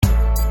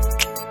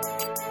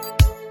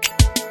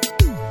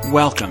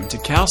Welcome to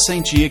Cal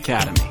St. G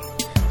Academy,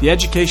 the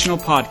educational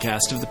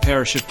podcast of the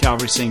parish of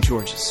Calvary St.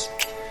 George's.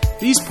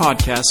 These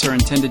podcasts are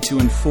intended to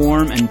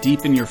inform and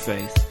deepen your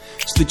faith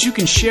so that you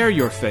can share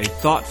your faith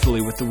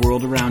thoughtfully with the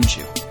world around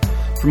you.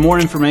 For more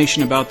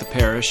information about the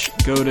parish,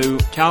 go to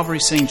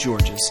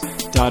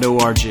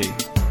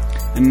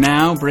calvarystgeorges.org. And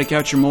now, break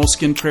out your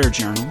moleskin prayer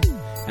journal,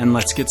 and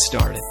let's get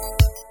started.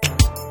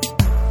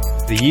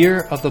 The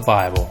Year of the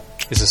Bible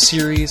is a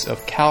series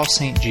of Cal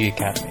St. G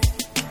Academy.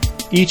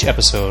 Each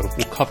episode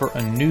will cover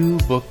a new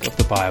book of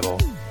the Bible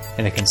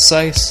in a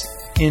concise,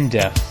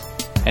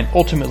 in-depth, and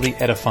ultimately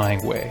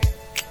edifying way.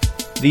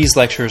 These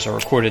lectures are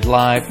recorded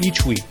live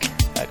each week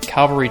at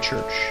Calvary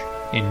Church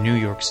in New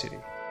York City.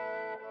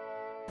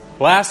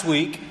 Last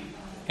week,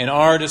 in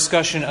our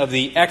discussion of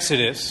the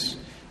Exodus,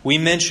 we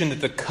mentioned that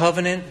the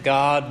covenant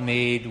God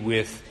made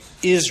with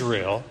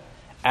Israel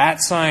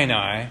at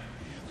Sinai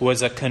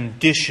was a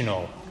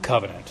conditional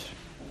covenant.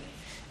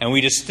 And we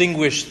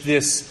distinguished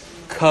this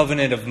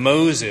covenant of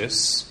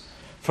Moses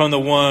from the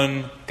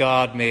one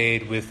God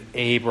made with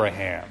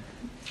Abraham,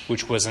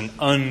 which was an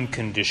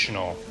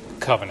unconditional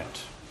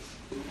covenant.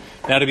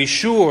 Now, to be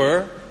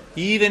sure,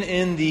 even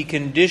in the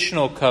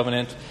conditional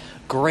covenant,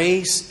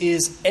 grace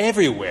is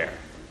everywhere,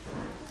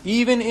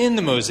 even in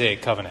the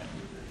Mosaic covenant.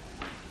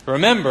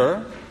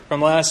 Remember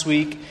from last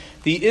week,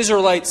 the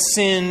Israelites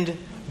sinned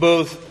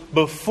both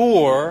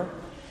before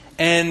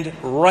and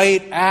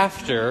right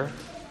after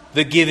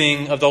the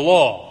giving of the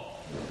law.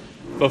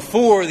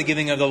 Before the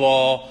giving of the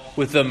law,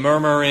 with the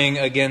murmuring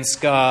against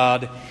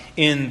God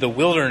in the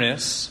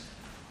wilderness,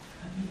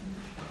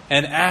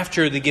 and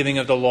after the giving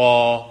of the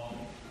law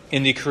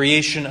in the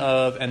creation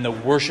of and the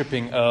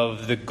worshiping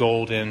of the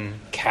golden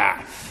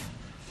calf.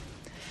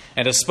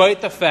 And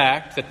despite the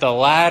fact that the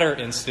latter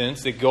incident,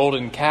 the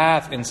golden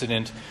calf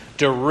incident,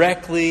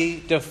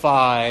 directly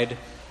defied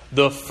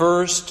the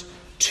first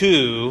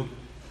two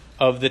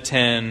of the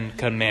Ten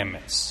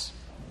Commandments,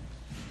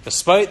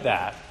 despite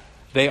that,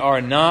 they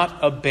are not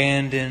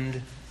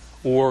abandoned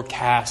or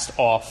cast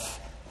off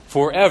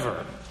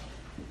forever,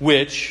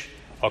 which,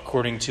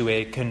 according to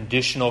a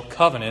conditional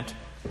covenant,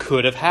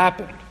 could have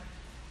happened.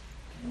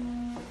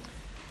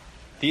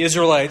 The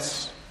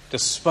Israelites,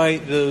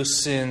 despite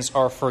those sins,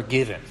 are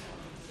forgiven.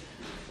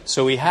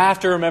 So we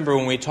have to remember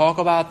when we talk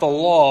about the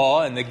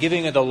law and the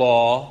giving of the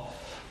law,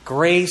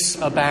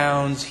 grace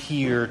abounds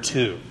here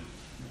too.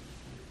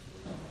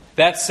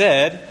 That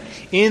said,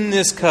 in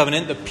this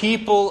covenant, the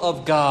people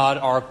of God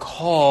are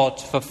called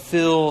to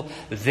fulfill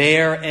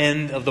their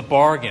end of the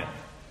bargain.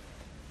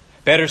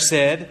 Better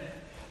said,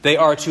 they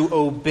are to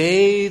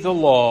obey the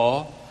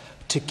law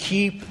to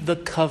keep the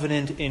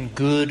covenant in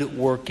good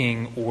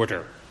working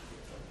order.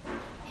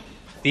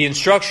 The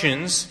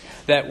instructions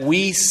that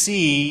we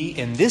see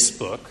in this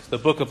book, the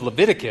book of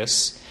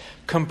Leviticus,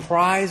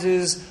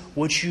 comprises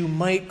what you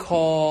might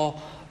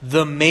call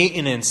the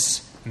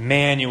maintenance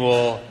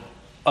manual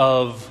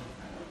of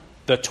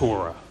the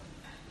Torah.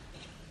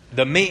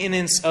 The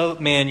maintenance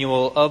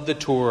manual of the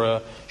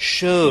Torah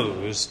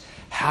shows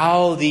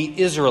how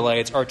the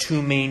Israelites are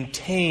to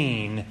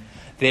maintain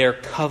their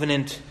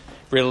covenant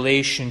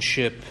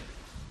relationship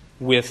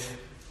with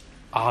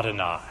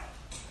Adonai,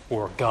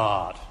 or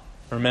God.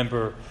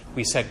 Remember,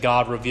 we said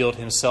God revealed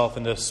himself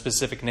in the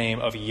specific name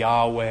of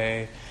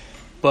Yahweh,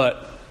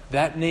 but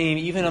that name,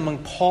 even among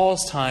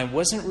Paul's time,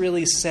 wasn't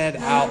really said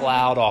out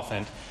loud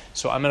often.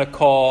 So I'm going to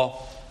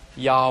call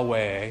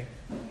Yahweh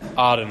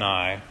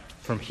Adonai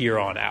from here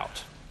on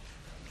out.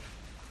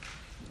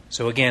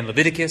 So again,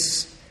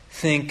 Leviticus,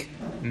 think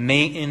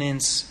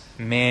maintenance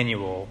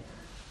manual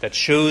that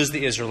shows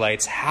the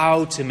Israelites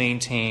how to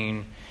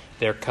maintain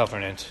their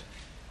covenant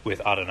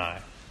with Adonai.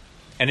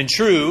 And in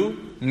true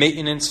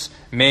maintenance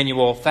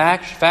manual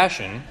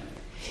fashion,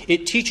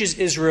 it teaches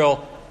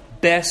Israel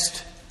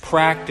best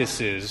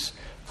practices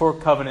for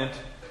covenant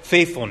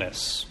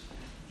faithfulness.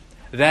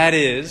 That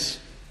is,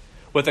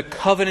 what the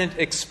covenant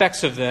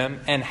expects of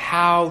them and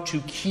how to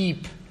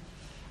keep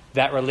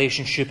that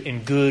relationship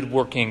in good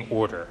working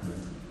order.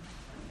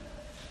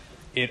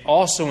 It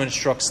also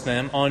instructs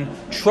them on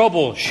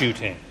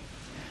troubleshooting.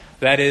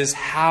 That is,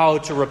 how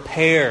to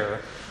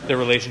repair the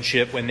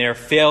relationship when their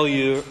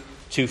failure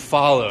to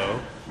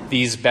follow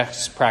these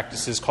best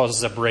practices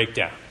causes a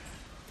breakdown.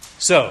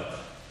 So,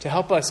 to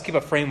help us keep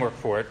a framework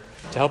for it,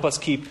 to help us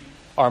keep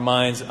our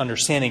minds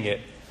understanding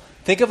it,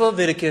 think of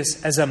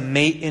Leviticus as a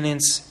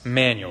maintenance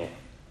manual.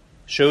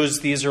 Shows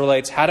the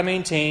Israelites how to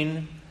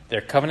maintain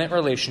their covenant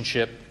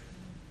relationship.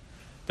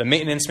 The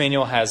maintenance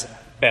manual has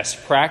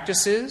best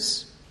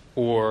practices,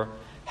 or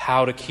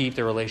how to keep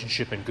the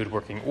relationship in good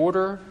working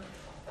order,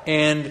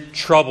 and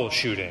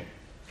troubleshooting,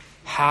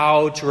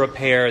 how to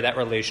repair that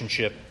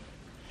relationship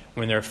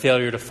when their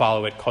failure to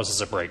follow it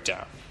causes a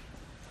breakdown.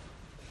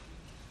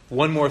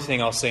 One more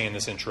thing I'll say in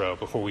this intro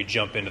before we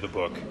jump into the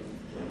book.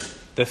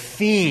 The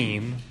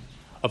theme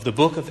of the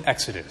book of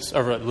Leviticus,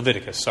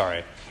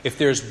 if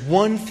there's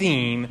one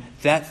theme,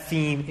 that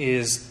theme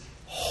is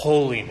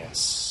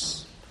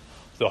holiness.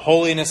 The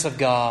holiness of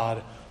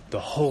God, the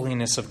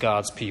holiness of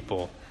God's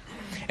people.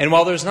 And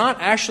while there's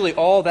not actually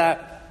all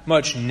that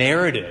much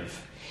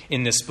narrative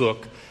in this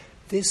book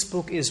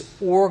is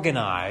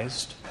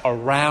organized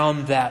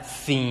around that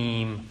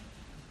theme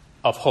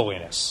of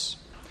holiness.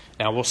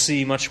 Now, we'll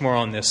see much more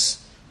on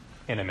this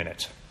in a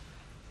minute.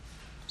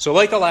 So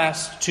like the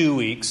last 2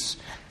 weeks,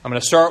 I'm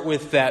going to start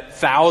with that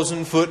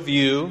 1,000-foot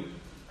view.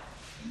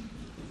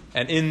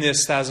 And in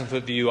this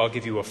 1,000-foot view, I'll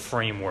give you a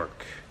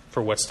framework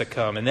for what's to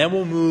come. And then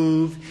we'll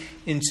move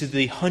into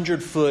the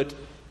 100-foot,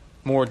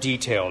 more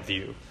detailed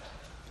view.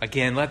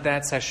 Again, let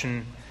that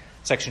section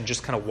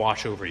just kind of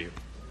wash over you.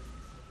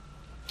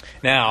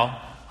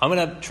 Now, I'm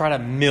going to try to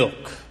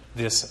milk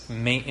this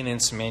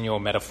maintenance manual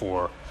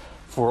metaphor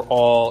for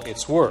all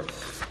it's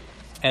worth.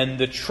 And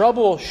the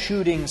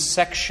troubleshooting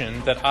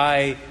section that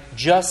I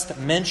just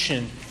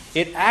mentioned,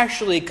 it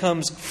actually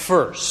comes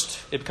first.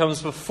 It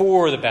comes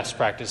before the best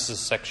practices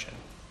section.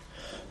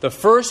 The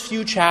first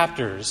few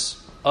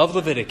chapters of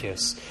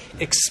Leviticus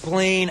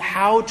explain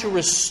how to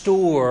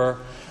restore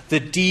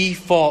the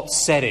default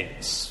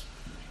settings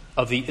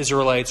of the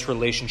Israelites'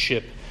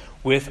 relationship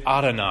with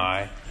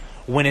Adonai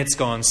when it's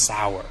gone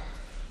sour.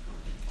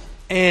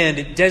 And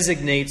it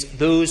designates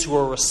those who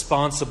are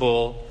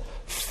responsible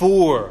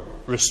for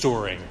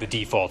restoring the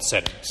default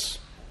settings.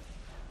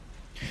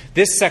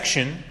 This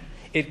section,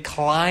 it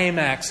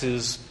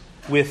climaxes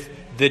with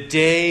the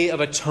Day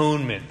of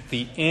Atonement,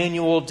 the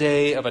annual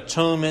Day of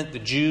Atonement. The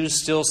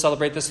Jews still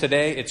celebrate this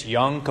today. It's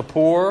Yom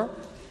Kippur.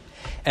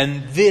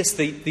 And this,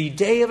 the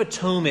Day of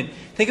Atonement,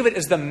 think of it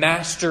as the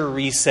master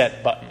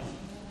reset button.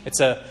 It's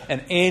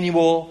an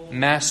annual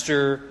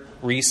master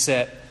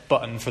reset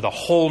button for the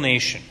whole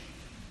nation.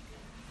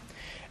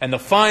 And the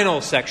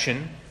final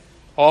section,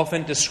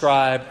 often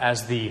described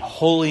as the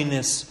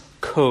Holiness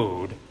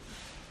Code,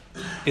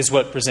 is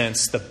what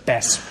presents the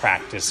best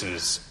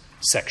practices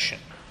section,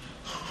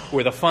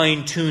 or the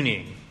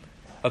fine-tuning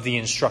of the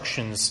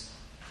instructions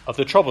of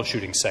the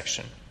troubleshooting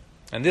section.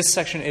 And this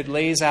section, it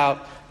lays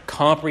out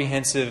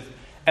comprehensive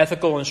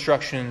ethical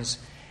instructions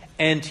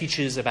and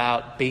teaches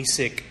about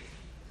basic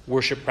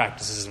worship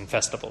practices and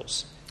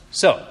festivals.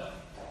 So,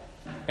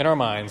 in our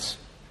minds,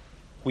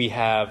 we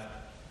have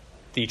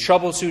the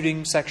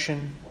troubleshooting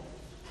section,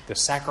 the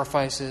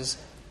sacrifices,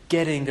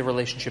 getting the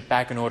relationship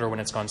back in order when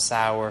it's gone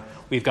sour.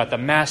 We've got the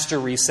master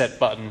reset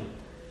button,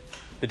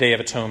 the Day of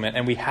Atonement,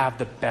 and we have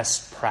the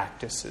best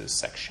practices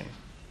section,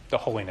 the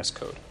Holiness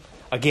Code.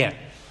 Again,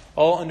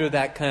 all under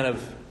that kind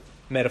of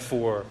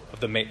metaphor of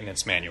the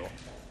maintenance manual.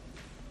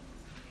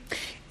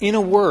 In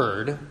a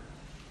word,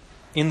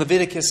 in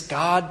Leviticus,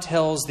 God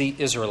tells the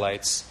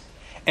Israelites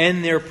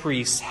and their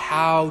priests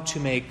how to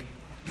make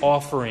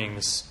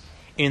offerings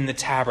in the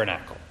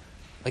tabernacle.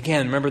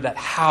 Again, remember that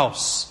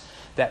house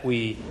that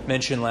we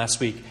mentioned last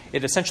week.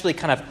 It essentially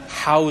kind of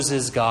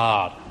houses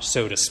God,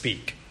 so to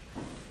speak.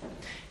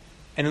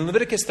 And in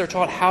Leviticus, they're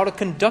taught how to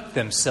conduct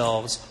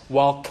themselves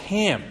while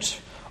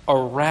camped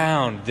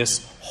around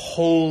this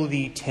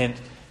holy tent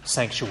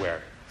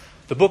sanctuary.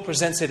 The book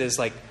presents it as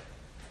like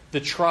the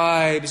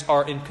tribes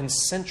are in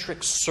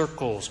concentric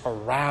circles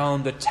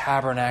around the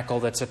tabernacle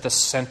that's at the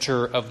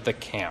center of the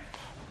camp.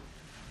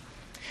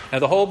 Now,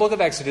 the whole book of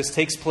Exodus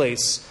takes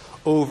place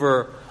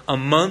over a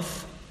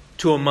month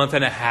to a month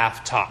and a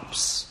half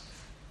tops.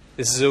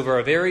 This is over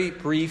a very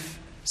brief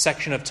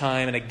section of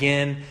time, and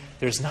again,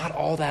 there's not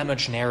all that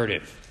much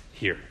narrative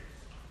here.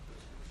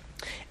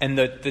 And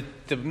the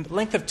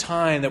length of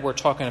time that we're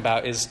talking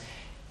about is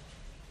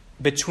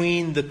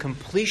between the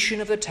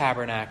completion of the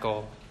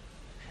tabernacle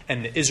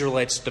and the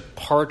Israelites'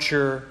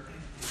 departure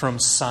from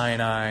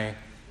Sinai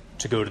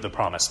to go to the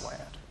Promised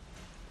Land.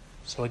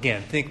 So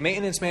again, think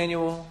maintenance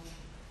manual,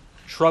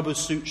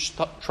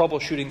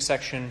 troubleshooting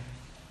section,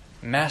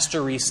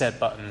 master reset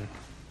button,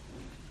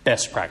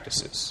 best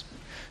practices.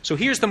 So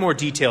here's the more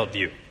detailed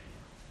view.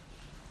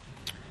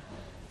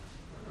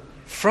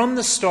 From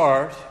the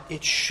start,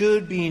 it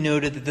should be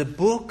noted that the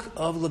book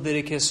of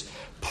Leviticus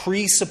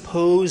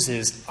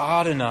presupposes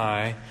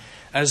Adonai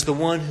as the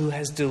one who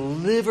has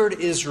delivered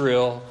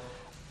Israel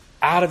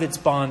out of its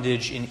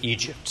bondage in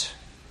Egypt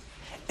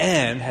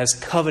and has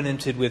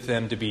covenanted with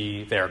them to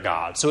be their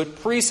God. So it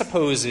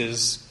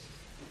presupposes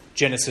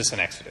Genesis and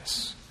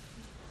Exodus.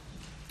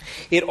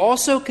 It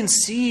also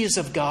conceives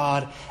of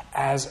God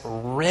as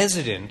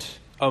resident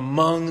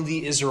among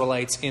the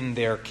Israelites in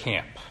their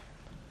camp.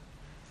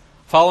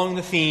 Following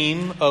the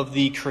theme of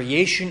the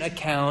creation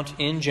account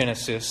in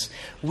Genesis,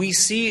 we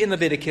see in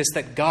Leviticus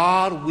that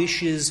God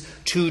wishes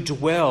to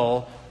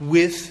dwell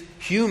with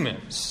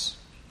humans.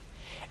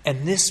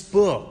 And this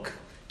book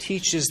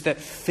teaches that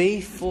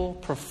faithful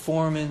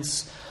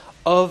performance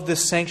of the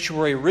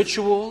sanctuary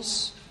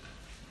rituals,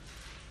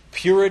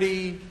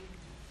 purity,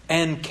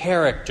 and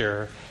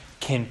character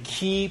can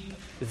keep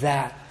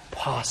that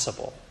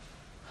possible.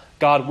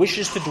 God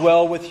wishes to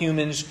dwell with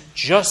humans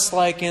just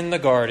like in the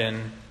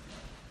garden.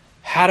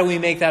 How do we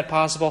make that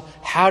possible?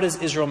 How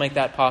does Israel make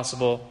that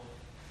possible?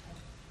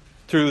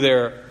 Through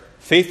their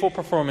faithful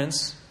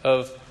performance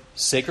of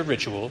sacred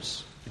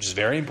rituals, which is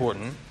very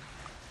important.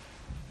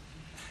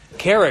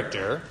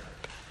 Character,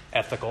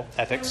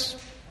 ethics,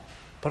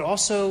 but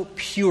also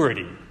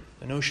purity,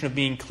 the notion of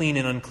being clean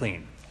and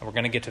unclean. And we're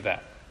going to get to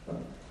that.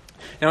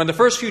 Now, in the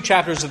first few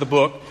chapters of the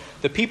book,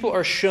 the people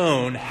are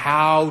shown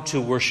how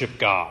to worship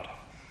God.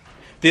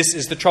 This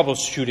is the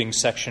troubleshooting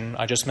section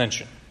I just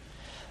mentioned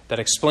that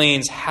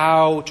explains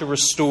how to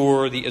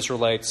restore the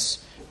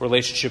Israelites'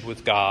 relationship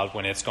with God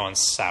when it's gone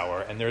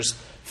sour. And there's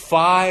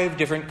 5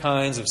 different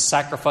kinds of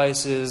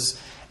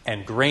sacrifices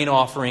and grain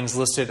offerings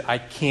listed. I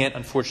can't,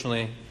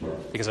 unfortunately,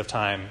 because of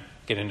time,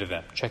 get into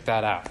them. Check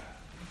that out.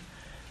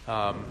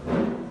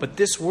 But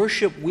this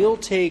worship will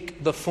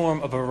take the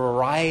form of a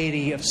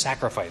variety of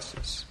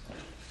sacrifices.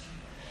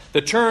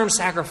 The term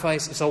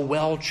sacrifice is a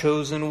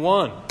well-chosen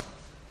one.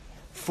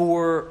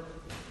 For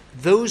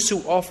those who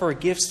offer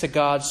gifts to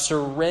God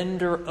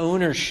surrender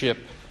ownership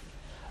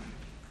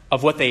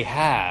of what they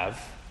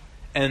have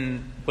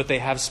and what they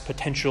have's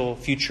potential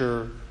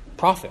future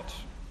profit.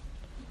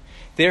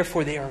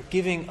 Therefore, they are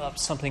giving up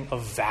something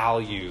of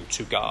value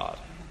to God.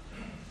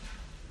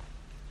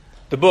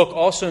 The book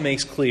also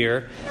makes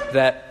clear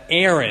that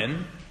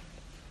Aaron,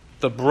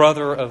 the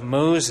brother of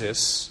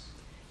Moses,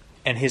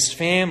 and his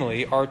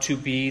family are to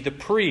be the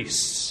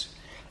priests.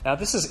 Now,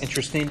 this is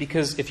interesting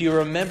because if you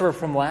remember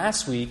from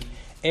last week,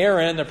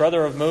 Aaron, the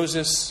brother of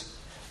Moses,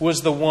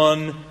 was the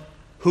one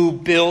who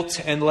built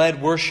and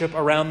led worship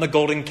around the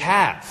golden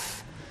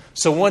calf.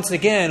 So once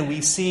again,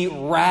 we see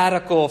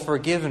radical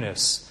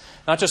forgiveness.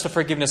 Not just a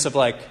forgiveness of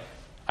like,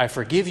 I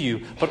forgive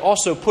you, but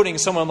also putting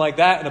someone like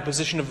that in a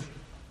position of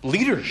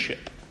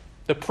leadership,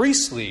 the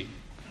priestly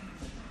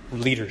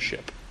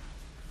leadership.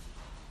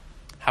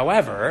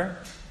 However,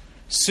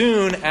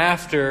 soon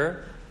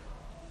after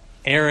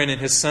Aaron and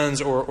his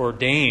sons are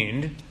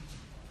ordained,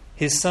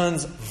 his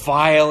sons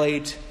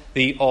violate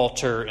the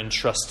altar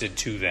entrusted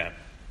to them.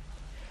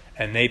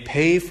 And they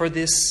pay for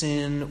this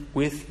sin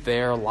with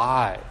their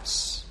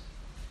lives.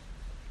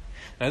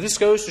 Now, this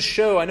goes to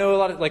show, I know a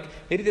lot of,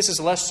 maybe this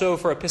is less so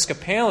for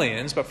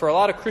Episcopalians, but for a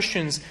lot of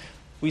Christians,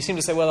 we seem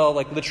to say, well,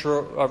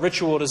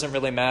 ritual doesn't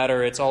really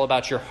matter. It's all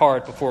about your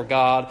heart before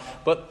God.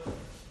 But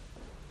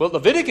what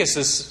Leviticus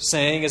is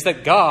saying is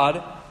that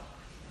God,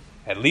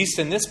 at least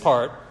in this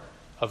part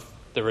of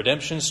the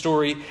redemption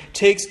story,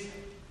 takes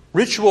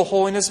ritual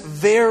holiness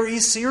very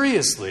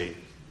seriously.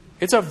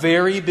 It's a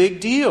very big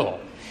deal.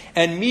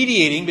 And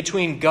mediating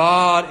between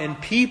God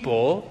and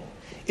people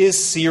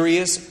is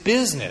serious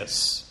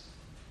business.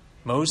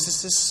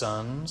 Moses'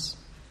 sons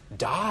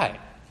die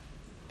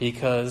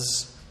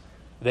because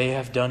they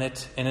have done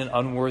it in an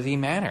unworthy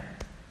manner.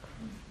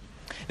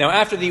 Now,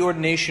 after the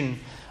ordination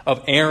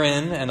of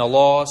Aaron and the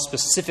law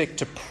specific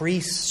to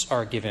priests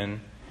are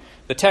given,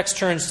 the text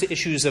turns to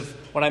issues of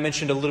what I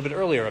mentioned a little bit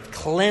earlier, of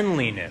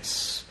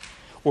cleanliness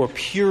or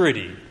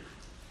purity.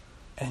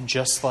 And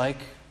just like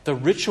the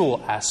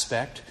ritual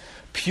aspect,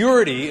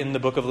 purity in the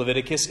book of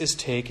Leviticus is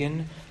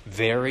taken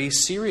very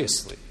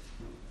seriously.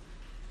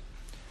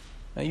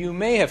 Now, you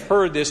may have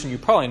heard this, and you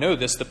probably know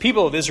this. The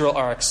people of Israel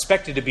are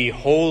expected to be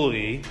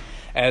holy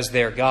as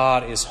their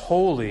God is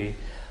holy.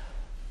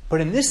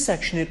 But in this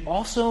section, it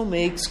also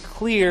makes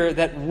clear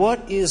that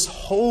what is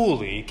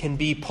holy can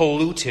be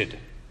polluted.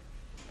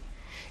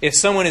 If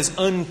someone is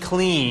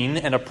unclean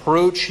and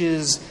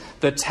approaches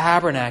the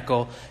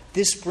tabernacle,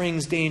 this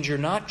brings danger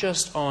not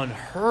just on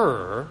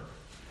her,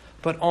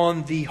 but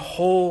on the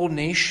whole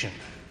nation.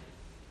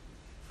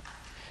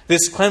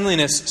 This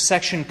cleanliness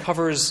section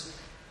covers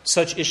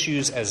such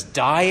issues as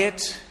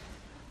diet,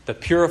 the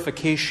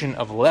purification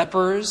of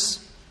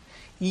lepers,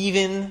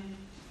 even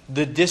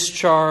the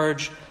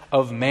discharge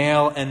of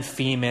male and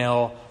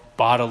female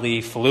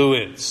bodily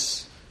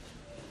fluids.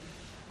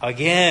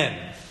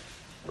 Again,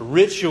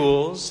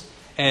 rituals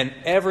and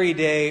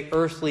everyday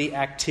earthly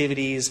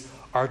activities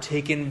are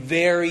taken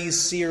very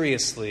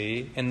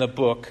seriously in the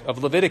book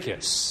of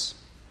Leviticus.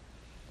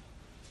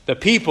 The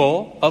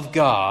people of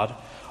God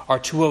are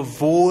to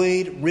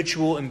avoid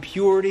ritual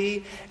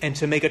impurity and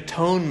to make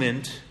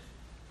atonement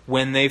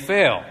when they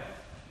fail.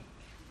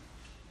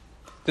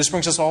 This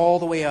brings us all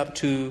the way up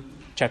to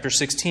chapter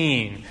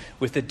 16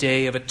 with the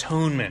Day of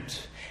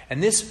Atonement.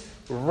 And this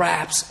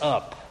wraps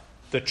up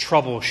the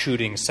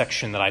troubleshooting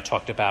section that I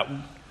talked about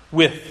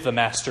with the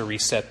Master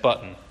Reset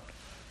button.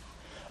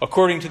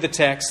 According to the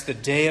text, the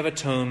Day of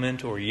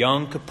Atonement, or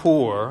Yom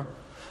Kippur,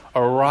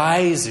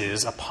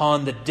 arises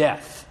upon the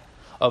death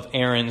of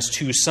Aaron's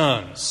 2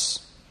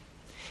 sons.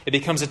 It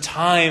becomes a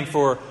time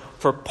for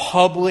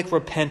public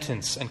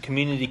repentance and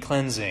community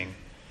cleansing.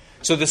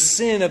 So the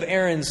sin of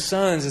Aaron's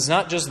sons is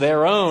not just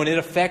their own, it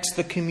affects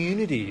the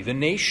community, the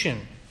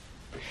nation.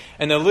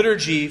 And the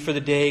liturgy for the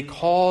day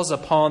calls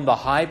upon the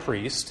high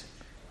priest,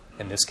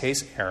 in this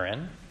case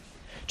Aaron,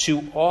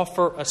 to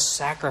offer a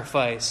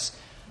sacrifice,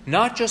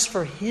 not just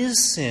for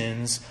his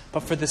sins,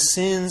 but for the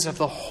sins of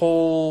the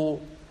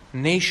whole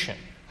nation.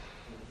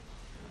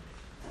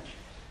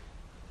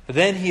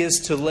 Then he is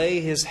to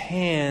lay his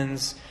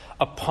hands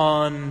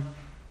upon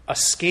a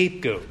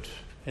scapegoat.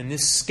 And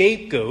this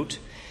scapegoat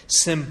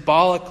so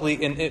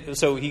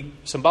he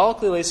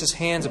symbolically lays his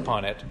hands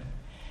upon it,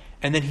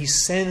 and then he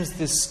sends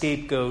this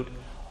scapegoat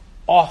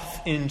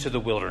off into the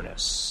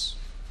wilderness.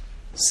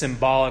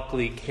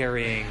 symbolically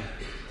carrying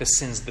the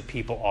sins of the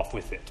people off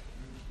with it.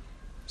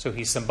 So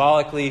he's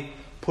symbolically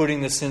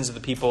putting the sins of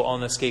the people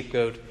on the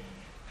scapegoat,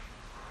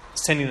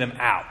 sending them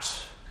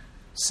out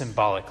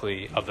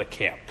symbolically of the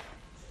camp.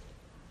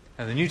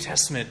 And the New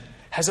Testament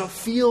has a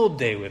field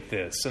day with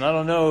this. And I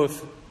don't know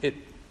if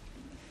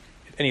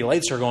any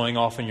lights are going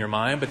off in your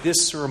mind, but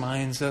this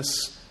reminds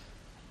us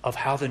of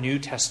how the New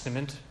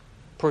Testament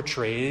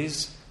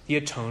portrays the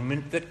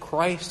atonement that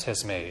Christ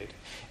has made.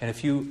 And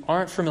if you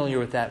aren't familiar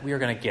with that, we are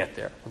going to get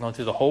there. We're going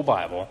through the whole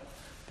Bible,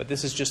 but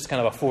this is just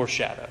kind of a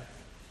foreshadow.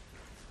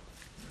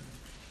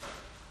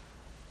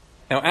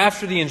 Now,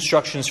 after the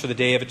instructions for the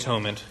Day of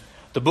Atonement,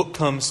 the book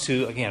comes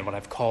to, again, what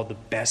I've called the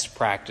best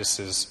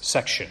practices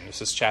section.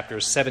 This is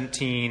chapters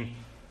 17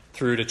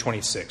 through to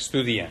 26,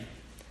 through the end.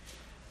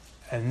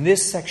 And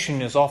this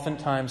section is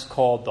oftentimes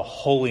called the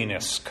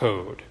Holiness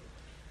Code.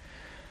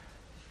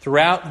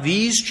 Throughout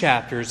these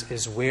chapters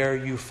is where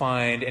you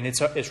find, and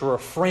it's a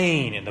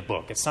refrain in the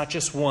book. It's not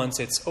just once,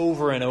 it's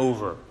over and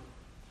over.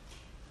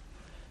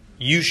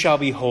 You shall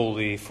be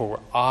holy, for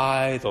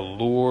I, the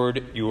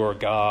Lord your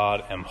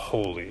God, am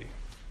holy.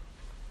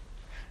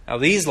 Now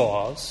these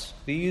laws,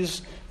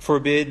 these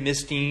forbid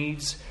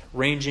misdeeds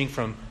ranging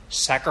from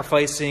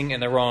sacrificing in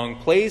the wrong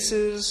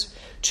places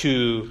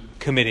to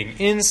committing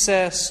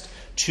incest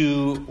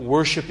to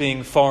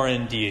worshiping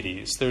foreign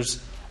deities.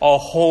 There's a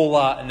whole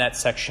lot in that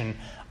section.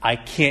 I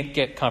can't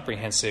get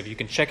comprehensive. You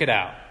can check it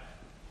out.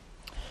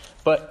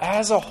 But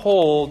as a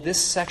whole,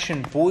 this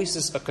section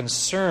voices a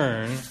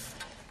concern,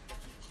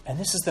 and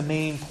this is the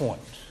main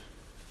point.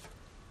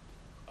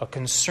 A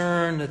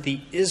concern that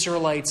the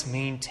Israelites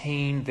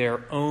maintain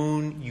their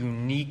own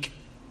unique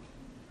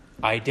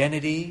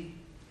identity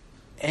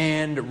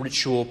and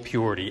ritual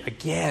purity.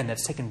 Again,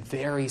 that's taken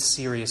very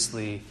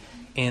seriously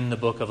in the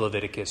book of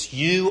Leviticus.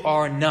 You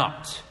are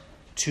not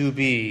to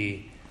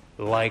be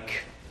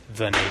like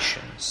the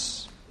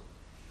nations.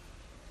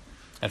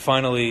 And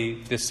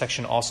finally, this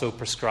section also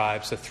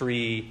prescribes the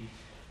 3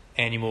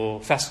 annual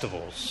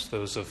festivals,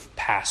 those of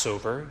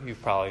Passover.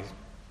 You've probably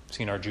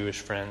seen our Jewish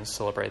friends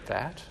celebrate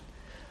that.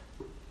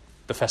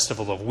 The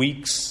Festival of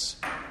Weeks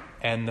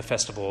and the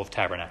Festival of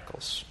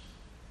Tabernacles.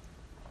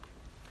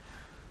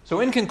 So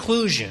in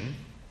conclusion,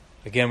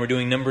 again, we're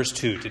doing Numbers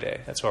 2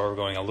 today. That's why we're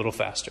going a little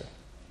faster.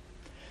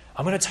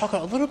 I'm going to talk a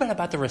little bit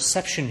about the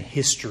reception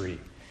history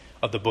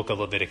of the book of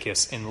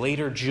Leviticus in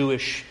later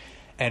Jewish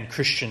and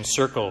Christian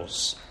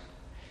circles.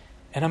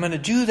 And I'm going to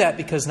do that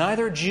because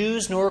neither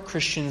Jews nor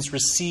Christians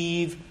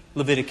receive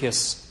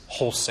Leviticus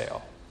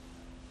wholesale.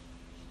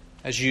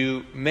 As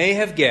you may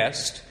have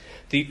guessed,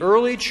 the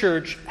early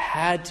church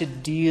had to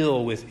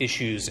deal with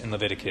issues in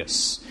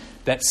Leviticus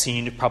that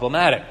seemed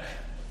problematic.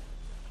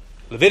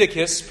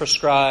 Leviticus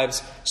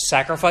prescribes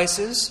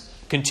sacrifices,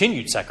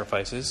 continued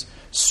sacrifices,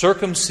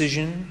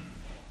 circumcision,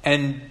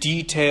 and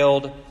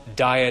detailed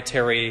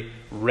dietary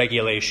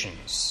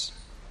regulations.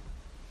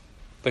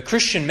 The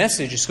Christian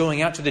message is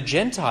going out to the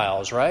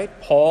Gentiles, right?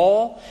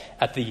 Paul,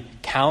 at the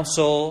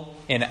council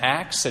in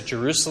Acts at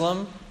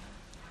Jerusalem,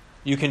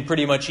 you can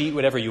pretty much eat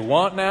whatever you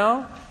want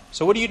now.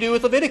 So what do you do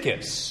with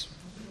Leviticus?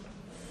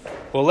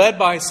 Well, led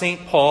by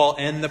St. Paul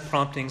and the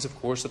promptings, of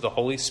course, of the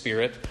Holy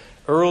Spirit,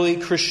 early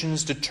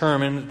Christians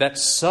determined that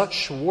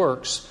such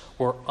works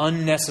were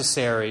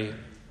unnecessary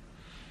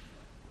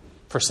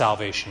for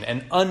salvation.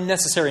 And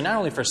unnecessary not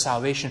only for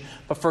salvation,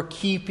 but for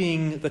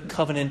keeping the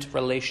covenant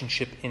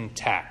relationship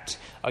intact.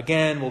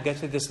 Again, we'll get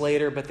to this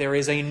later, but there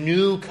is a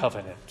new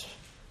covenant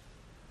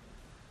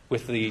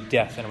with the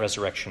death and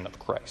resurrection of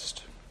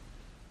Christ.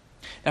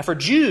 Now for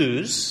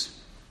Jews,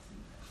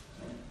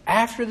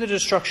 after the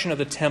destruction of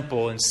the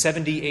temple in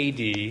 70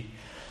 AD,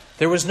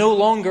 there was no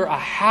longer a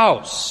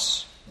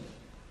house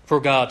for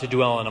God to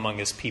dwell in among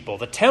his people.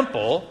 The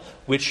temple,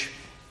 which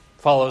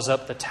follows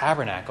up the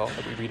tabernacle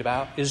that we read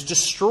about, is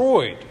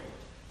destroyed.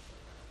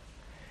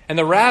 And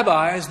the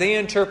rabbis, they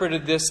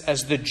interpreted this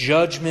as the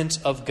judgment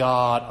of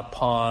God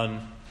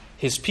upon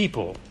his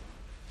people.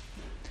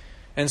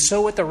 And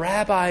so what the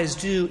rabbis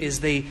do is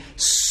they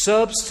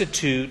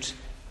substitute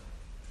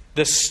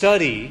the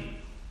study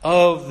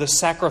of the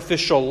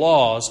sacrificial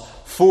laws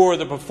for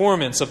the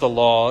performance of the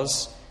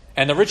laws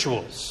and the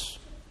rituals.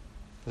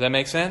 Does that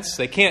make sense?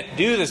 They can't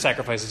do the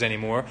sacrifices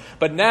anymore,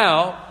 but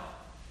now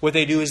what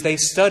they do is they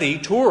study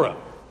Torah.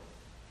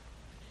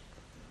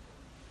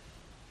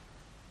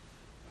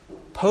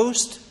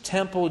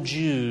 Post-temple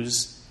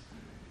Jews,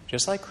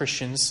 just like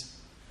Christians,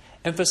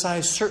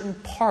 emphasize certain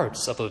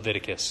parts of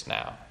Leviticus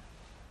now.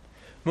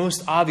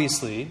 Most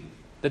obviously,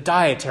 the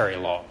dietary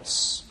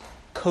laws,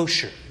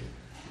 kosher.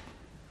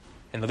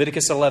 In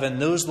Leviticus 11,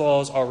 those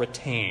laws are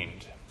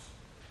retained.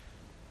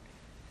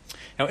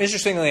 Now,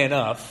 interestingly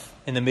enough,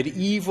 in the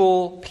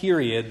medieval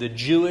period, the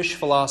Jewish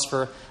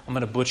philosopher, I'm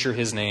going to butcher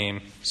his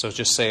name, so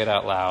just say it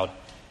out loud,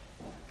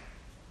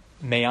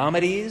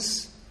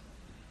 Maimonides?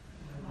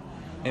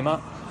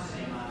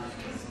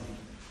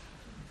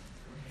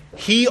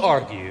 He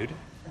argued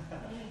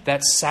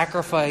that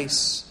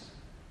sacrifice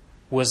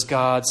was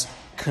God's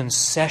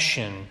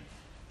concession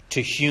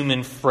to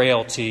human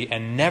frailty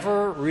and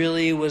never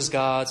really was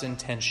God's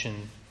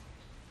intention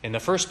in the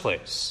first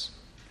place.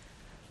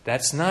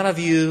 That's not a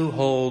view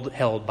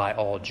held by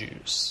all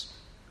Jews.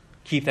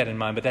 Keep that in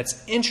mind. But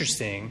that's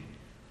interesting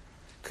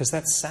because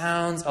that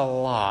sounds a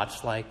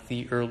lot like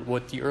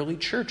what the early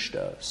church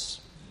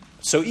does.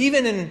 So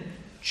even in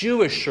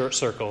Jewish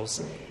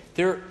circles,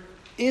 there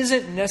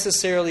isn't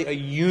necessarily a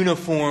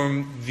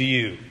uniform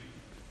view.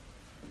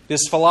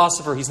 This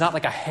philosopher, he's not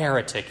like a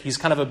heretic. He's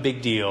kind of a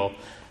big deal,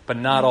 but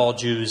not all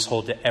Jews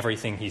hold to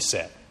everything he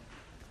said.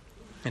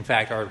 In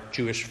fact, our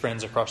Jewish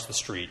friends across the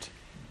street,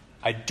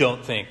 I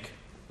don't think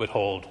would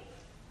hold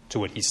to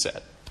what he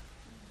said.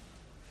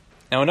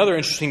 Now, another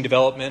interesting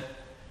development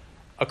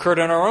occurred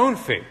in our own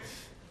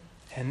faith,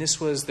 and this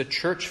was the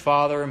church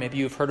father, maybe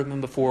you've heard of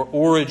him before,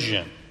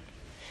 Origen.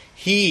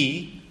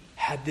 He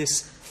had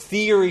this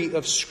theory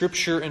of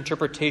Scripture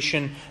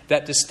interpretation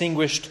that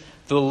distinguished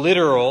the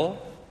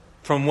literal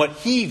from what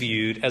he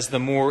viewed as the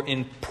more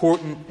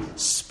important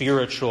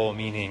spiritual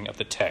meaning of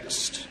the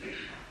text.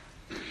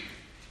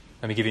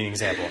 Let me give you an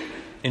example.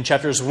 In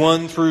chapters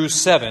 1 through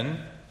 7,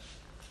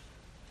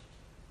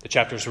 the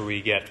chapters where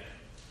we get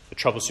the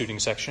troubleshooting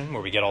section,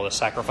 where we get all the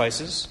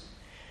sacrifices,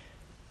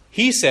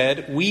 he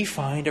said, we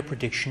find a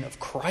prediction of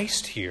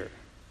Christ here,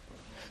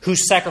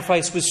 whose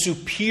sacrifice was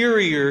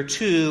superior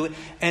to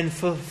and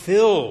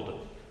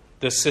fulfilled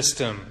the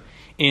system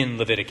in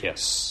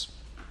Leviticus.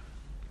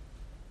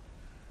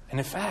 And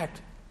in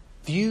fact,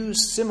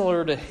 views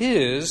similar to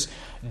his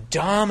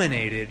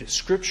dominated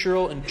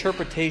scriptural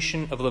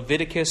interpretation of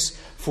Leviticus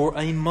for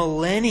a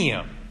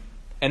millennium.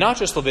 And not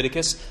just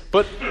Leviticus,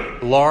 but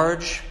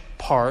large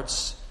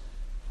parts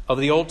of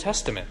the Old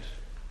Testament.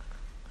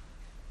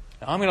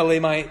 Now, I'm going to lay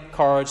my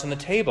cards on the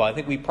table. I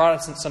think we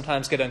Protestants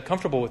sometimes get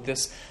uncomfortable with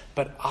this,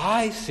 but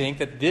I think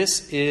that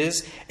this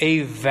is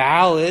a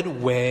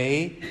valid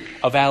way,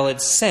 a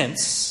valid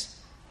sense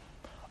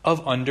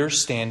of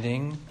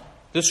understanding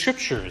the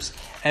Scriptures.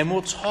 And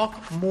we'll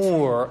talk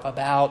more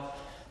about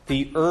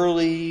the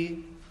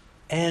early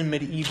and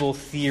medieval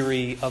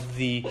theory of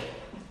the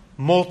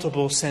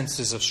multiple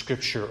senses of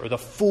Scripture, or the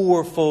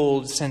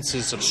fourfold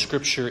senses of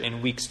Scripture,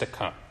 in weeks to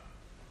come.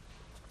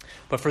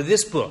 But for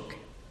this book,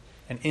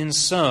 and in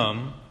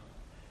sum,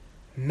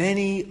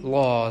 many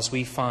laws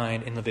we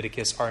find in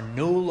Leviticus are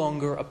no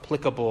longer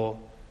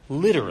applicable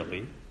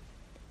literally,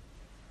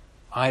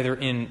 either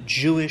in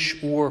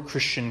Jewish or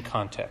Christian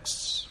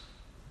contexts.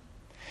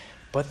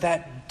 But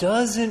that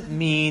doesn't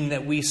mean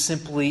that we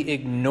simply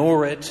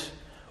ignore it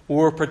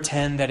or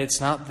pretend that it's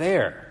not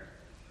there.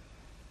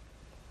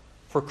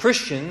 For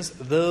Christians,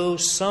 though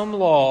some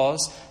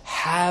laws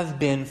have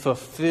been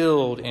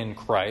fulfilled in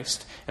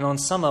Christ, and on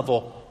some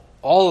level,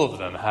 all of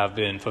them have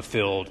been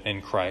fulfilled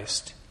in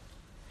Christ,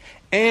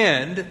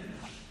 and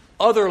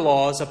other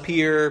laws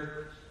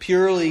appear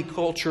purely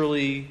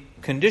culturally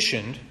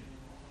conditioned,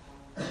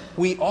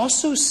 we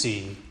also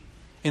see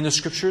in the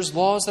Scriptures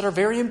laws that are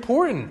very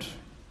important.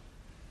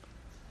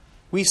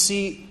 We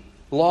see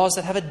laws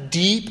that have a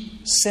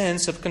deep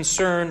sense of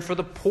concern for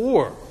the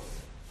poor,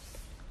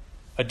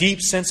 a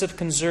deep sense of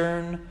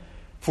concern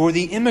for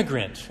the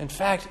immigrant. In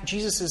fact,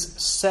 Jesus'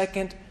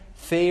 second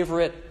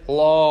favorite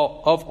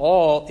law of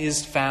all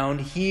is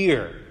found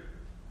here.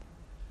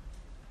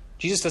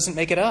 Jesus doesn't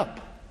make it up.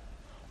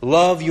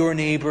 Love your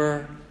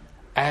neighbor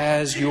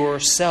as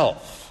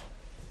yourself.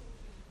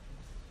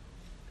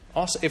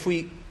 Also, if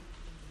we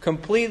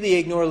completely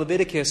ignore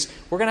Leviticus,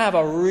 we're going to have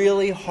a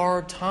really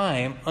hard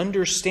time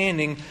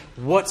understanding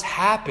what's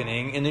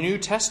happening in the New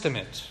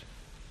Testament.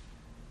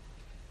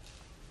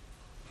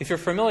 If you're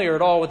familiar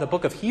at all with the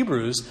book of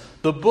Hebrews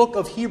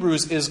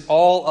is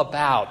all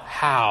about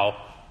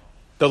how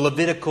the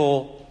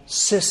Levitical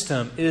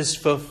system is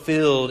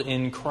fulfilled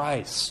in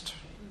Christ.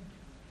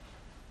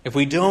 If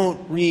we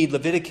don't read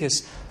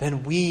Leviticus,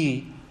 then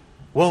we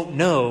won't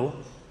know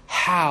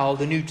how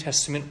the New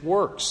Testament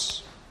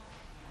works.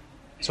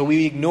 So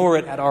we ignore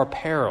it at our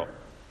peril.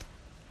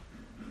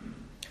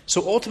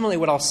 So ultimately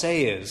what I'll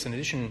say is, in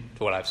addition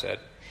to what I've said,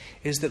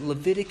 is that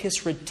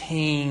Leviticus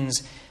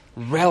retains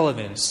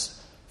relevance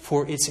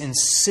for its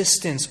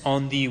insistence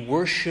on the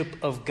worship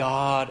of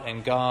God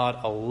and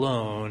God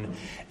alone,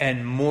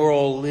 and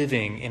moral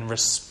living in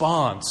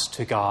response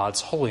to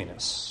God's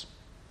holiness.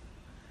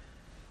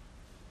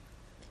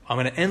 I'm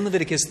going to end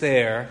Leviticus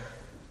there,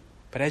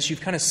 but as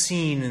you've kind of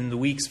seen in the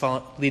weeks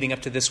leading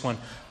up to this one,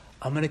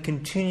 I'm going to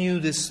continue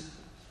this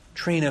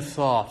train of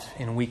thought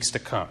in weeks to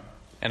come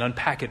and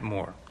unpack it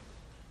more.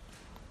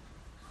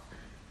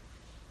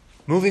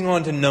 Moving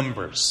on to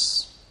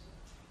Numbers.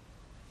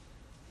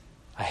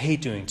 I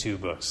hate doing two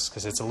books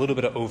because it's a little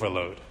bit of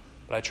overload,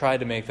 but I tried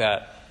to make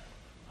that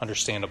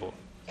understandable.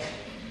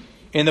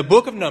 In the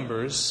book of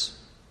Numbers,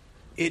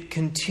 it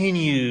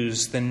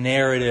continues the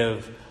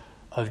narrative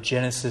of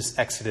Genesis,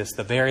 Exodus,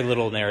 the very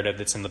little narrative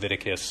that's in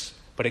Leviticus,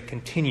 but it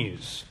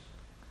continues.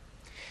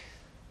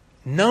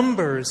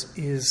 Numbers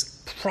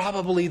is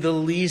probably the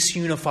least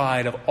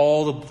unified of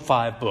all the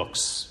 5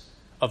 books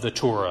of the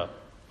Torah.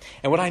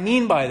 And what I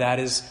mean by that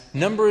is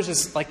Numbers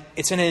is like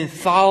it's an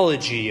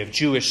anthology of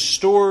Jewish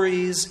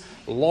stories,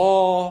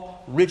 law,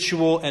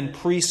 ritual, and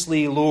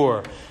priestly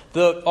lore.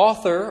 The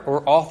author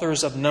or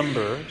authors of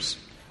Numbers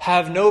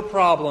have no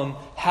problem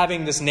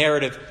having this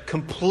narrative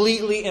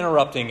completely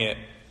interrupting it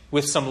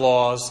with some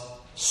laws,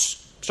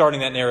 starting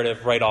that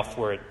narrative right off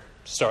where it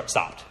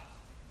stopped.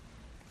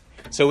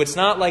 So it's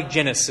not like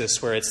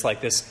Genesis, where it's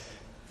like this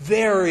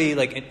very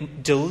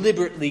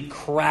deliberately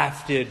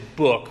crafted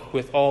book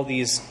with all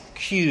these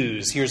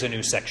cues. Here's a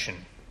new section.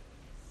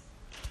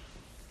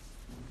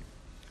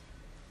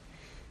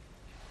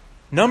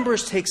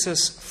 Numbers takes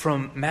us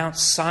from Mount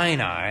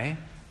Sinai,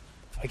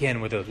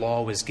 again where the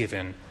law was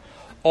given,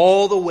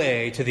 all the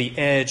way to the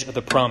edge of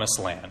the Promised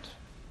Land.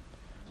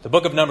 The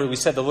book of Numbers, we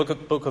said the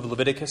book of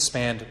Leviticus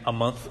spanned a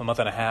month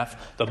and a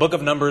half. The book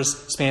of Numbers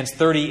spans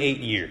 38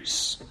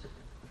 years.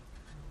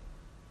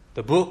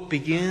 The book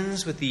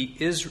begins with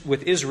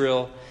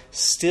Israel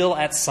still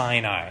at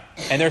Sinai.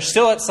 And they're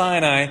still at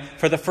Sinai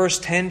for the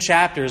first 10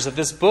 chapters of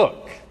this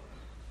book.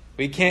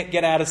 We can't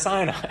get out of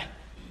Sinai.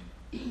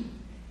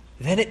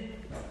 Then it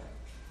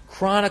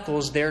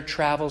chronicles their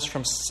travels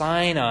from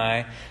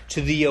Sinai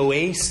to the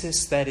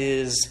oasis that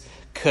is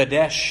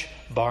Kadesh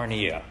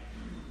Barnea.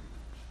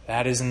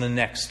 That is in the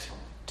next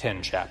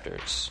 10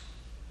 chapters.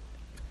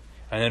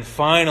 And then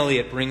finally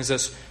it brings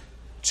us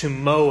to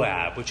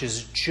Moab, which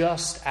is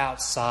just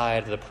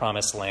outside the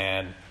Promised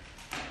Land,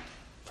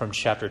 from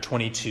chapter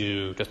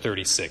 22 to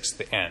 36,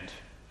 the end.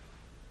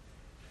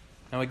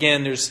 Now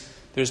again,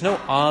 there's no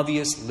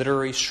obvious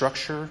literary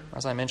structure,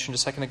 as I mentioned a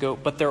second ago,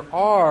 but there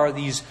are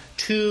these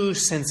two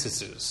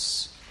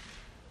censuses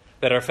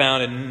that are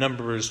found in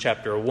Numbers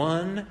chapter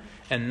 1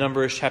 and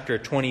Numbers chapter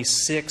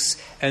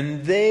 26,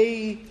 and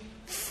they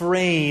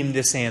frame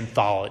this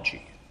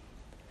anthology.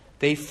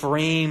 They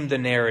frame the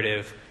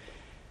narrative.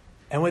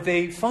 And what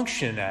they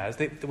function as,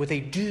 what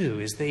they do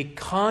is they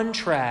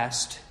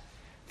contrast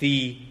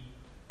the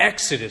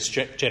Exodus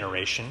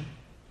generation,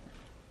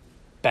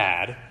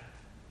 bad,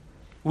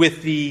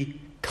 with the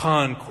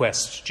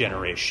conquest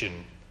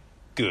generation,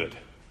 good.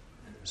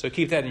 So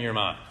keep that in your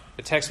mind.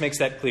 The text makes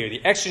that clear.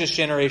 The Exodus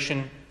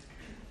generation,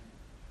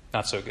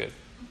 not so good.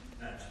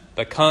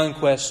 The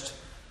conquest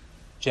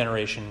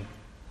generation,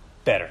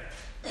 better.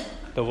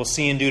 Though we'll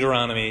see in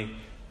Deuteronomy,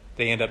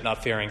 they end up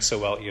not faring so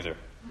well either.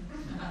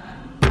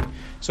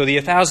 So the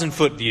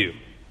 1,000-foot view.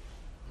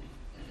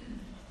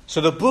 So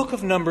the book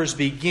of Numbers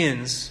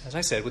begins, as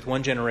I said, with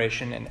one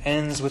generation and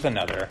ends with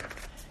another.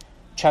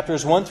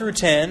 Chapters 1 through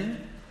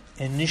 10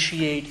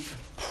 initiate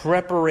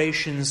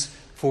preparations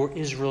for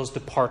Israel's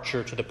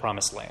departure to the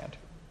Promised Land.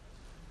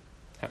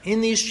 Now,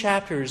 in these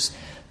chapters,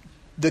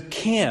 the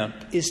camp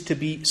is to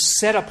be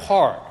set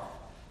apart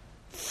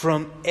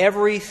from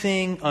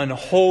everything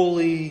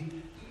unholy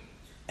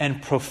and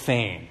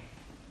profane.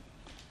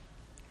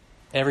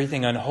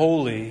 Everything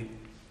unholy,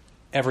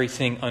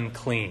 everything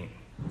unclean,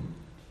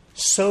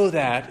 so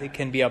that it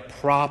can be a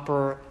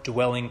proper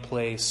dwelling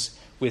place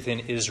within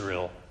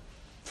Israel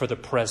for the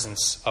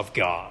presence of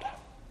God.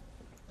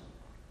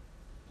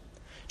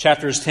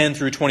 Chapters 10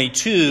 through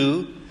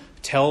 22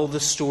 tell the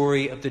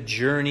story of the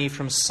journey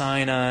from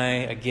Sinai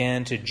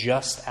again to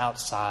just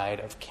outside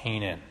of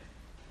Canaan.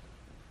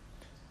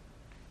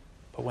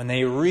 But when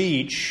they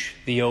reach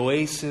the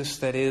oasis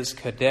that is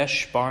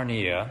Kadesh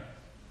Barnea,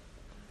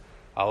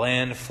 a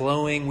land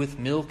flowing with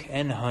milk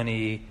and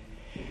honey,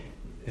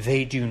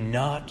 they do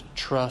not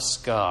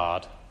trust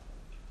God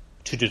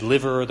to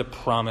deliver the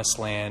Promised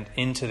Land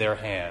into their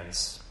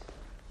hands,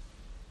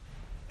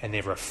 and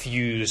they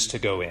refuse to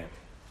go in.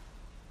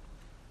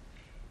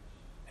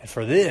 And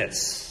for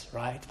this,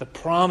 right, the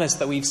promise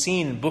that we've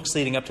seen in books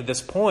leading up to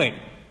this point,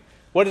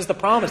 what is the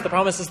promise? The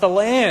promise is the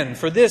land.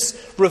 For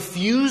this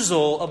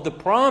refusal of the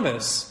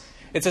promise,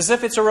 it's as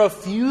if it's a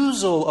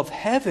refusal of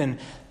heaven.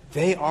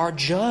 They are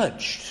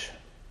judged.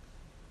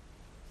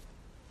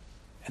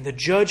 And the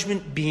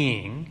judgment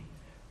being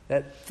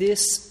that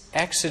this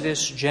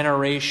Exodus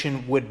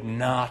generation would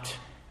not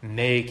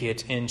make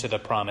it into the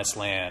Promised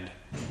Land.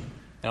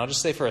 And I'll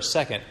just say for a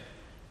second,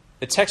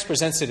 the text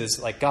presents it as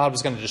like God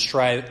was going to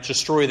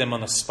destroy them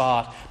on the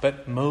spot,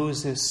 but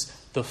Moses,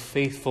 the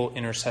faithful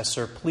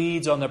intercessor,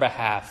 pleads on their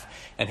behalf,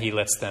 and he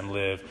lets them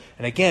live.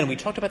 And again, we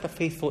talked about the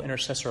faithful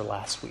intercessor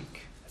last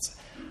week. It's,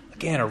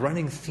 again, a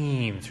running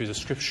theme through the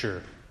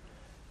Scripture.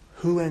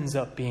 Who ends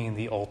up being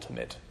the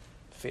ultimate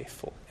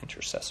faithful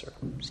intercessor?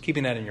 Just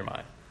keeping that in your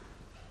mind.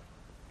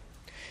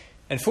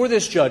 And for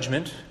this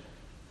judgment,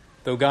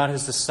 though God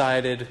has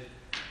decided,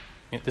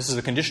 this is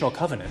a conditional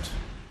covenant,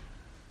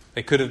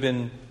 it could have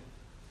been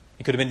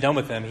done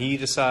with them. He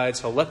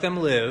decides he'll let them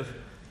live,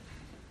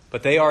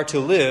 but they are to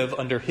live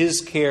under his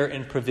care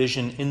and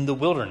provision in the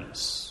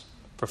wilderness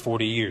for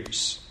 40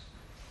 years.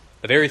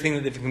 The very thing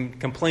that they've been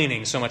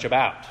complaining so much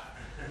about.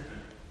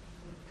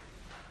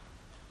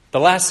 The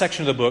last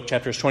section of the book,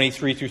 chapters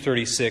 23 through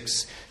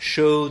 36,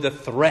 show the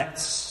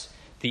threats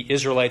the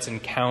Israelites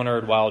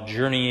encountered while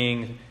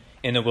journeying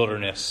in the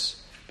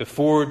wilderness,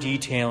 before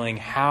detailing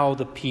how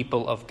the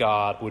people of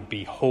God would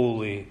be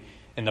holy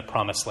in the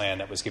promised land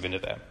that was given to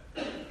them.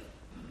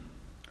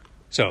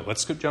 So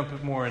let's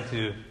jump more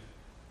into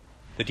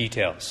the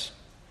details.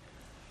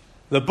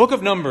 The book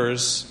of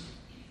Numbers,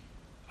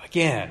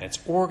 again, it's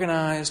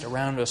organized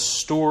around a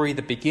story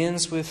that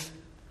begins with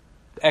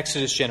the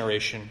Exodus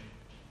generation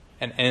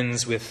and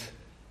ends with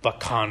the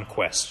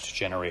conquest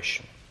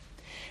generation.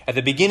 At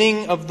the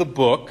beginning of the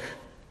book,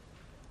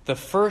 the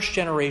first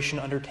generation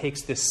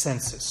undertakes this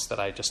census that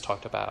I just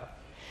talked about.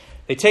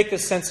 They take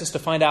this census to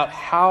find out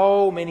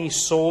how many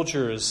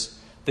soldiers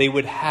they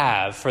would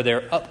have for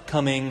their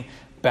upcoming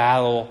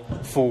battle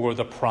for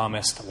the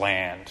promised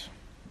land.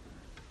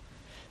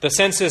 The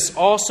census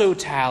also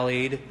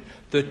tallied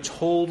the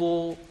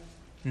total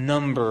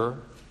number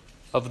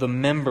of the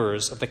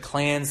members of the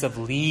clans of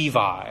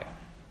Levi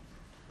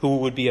who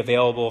would be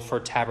available for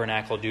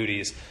tabernacle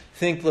duties.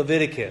 Think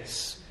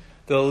Leviticus.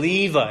 The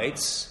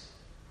Levites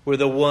were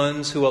the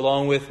ones who,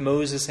 along with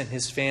Moses and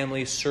his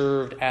family,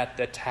 served at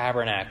the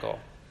tabernacle.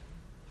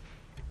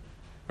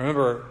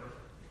 Remember,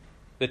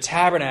 the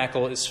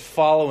tabernacle is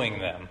following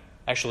them,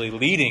 actually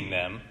leading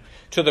them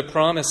to the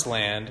promised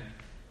land.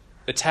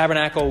 The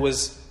tabernacle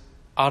was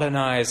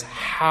Adonai's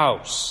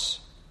house.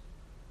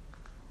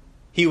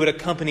 He would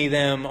accompany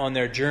them on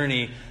their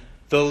journey.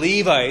 The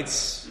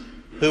Levites,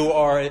 who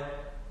are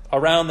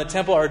around the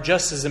temple, are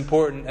just as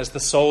important as the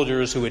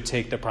soldiers who would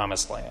take the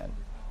promised land.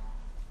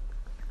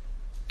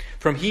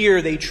 From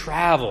here, they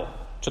travel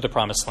to the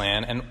promised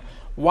land, and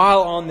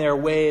while on their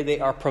way, they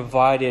are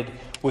provided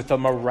with a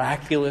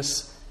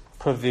miraculous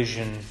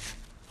provision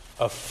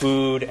of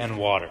food and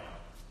water.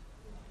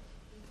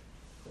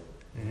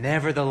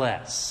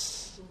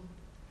 Nevertheless,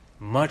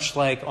 much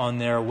like on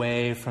their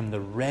way from the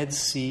Red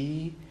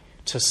Sea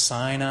to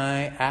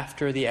Sinai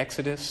after the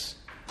Exodus,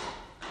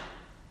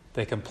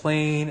 they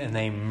complain and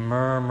they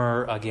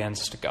murmur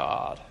against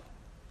God.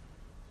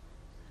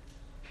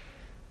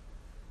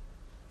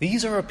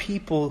 These are a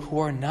people who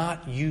are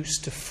not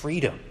used to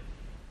freedom.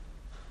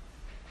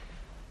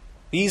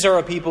 These are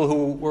a people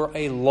who were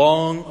a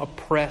long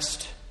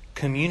oppressed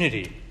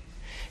community.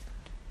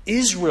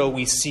 Israel,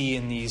 we see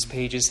in these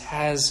pages,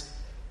 has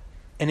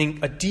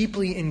a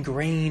deeply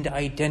ingrained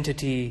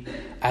identity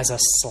as a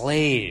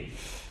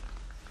slave.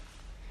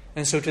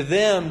 And so to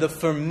them, the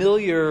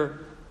familiar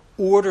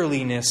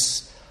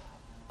orderliness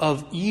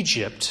of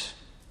Egypt,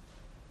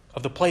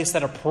 of the place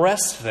that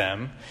oppressed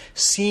them,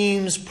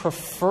 seems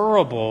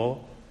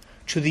preferable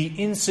to the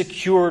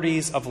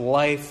insecurities of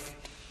life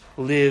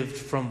lived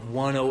from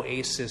one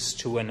oasis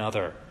to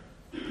another.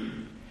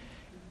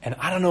 And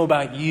I don't know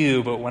about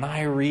you, but when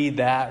I read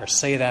that or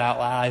say that out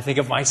loud, I think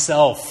of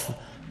myself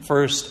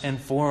first and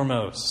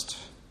foremost.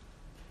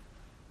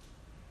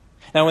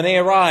 Now, when they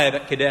arrive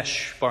at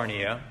Kadesh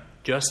Barnea,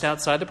 just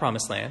outside the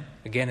Promised Land,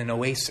 again an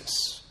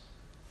oasis,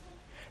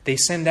 they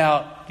send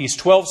out these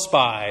 12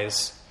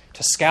 spies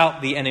to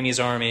scout the enemy's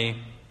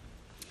army.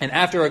 And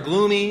after a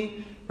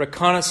gloomy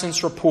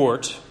reconnaissance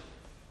report,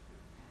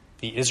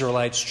 the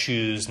Israelites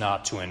choose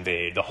not to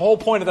invade. The whole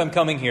point of them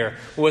coming here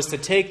was to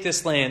take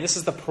this land. This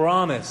is the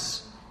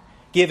promise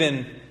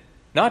given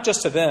not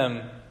just to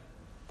them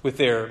with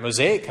their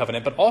Mosaic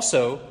covenant, but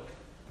also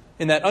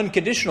in that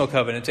unconditional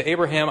covenant to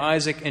Abraham,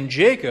 Isaac, and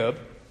Jacob.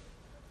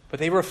 But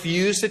they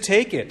refuse to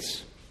take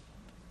it.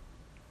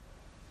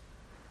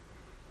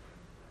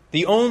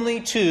 The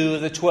only two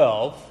of the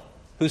 12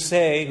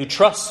 who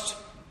trust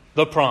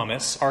the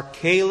promise are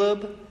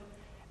Caleb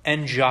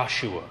and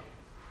Joshua.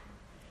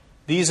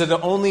 These are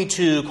the only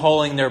two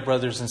calling their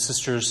brothers and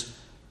sisters,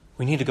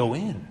 we need to go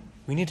in.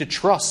 We need to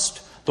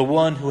trust the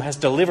one who has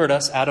delivered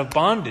us out of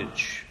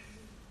bondage.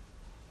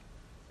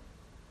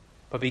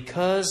 But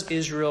because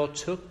Israel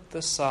took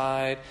the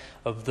side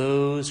of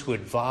those who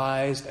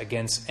advised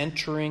against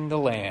entering the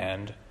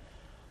land,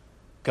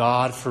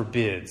 God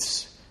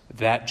forbids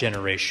that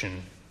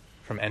generation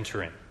from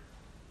entering.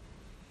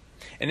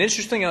 And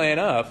interestingly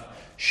enough,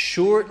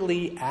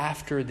 shortly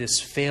after this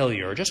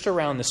failure, just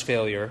around this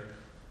failure,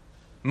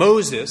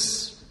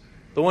 Moses,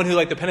 the one who,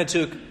 like the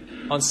Pentateuch,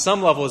 on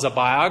some level is a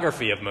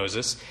biography of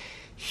Moses,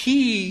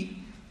 he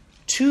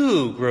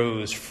too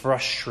grows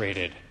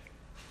frustrated.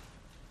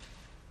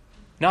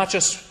 Not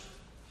just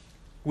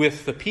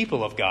with the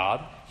people of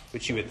God,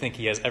 which you would think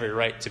he has every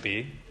right to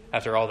be,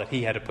 after all that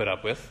he had to put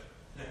up with,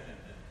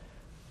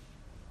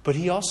 but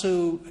he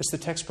also, as the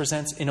text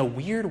presents, in a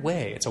weird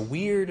way, it's a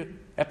weird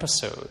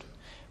episode,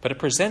 but it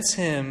presents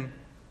him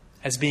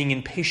as being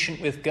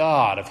impatient with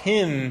God, of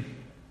him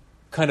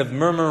kind of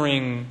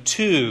murmuring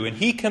too, and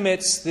he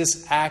commits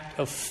this act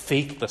of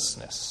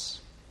faithlessness.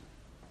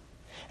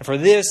 And for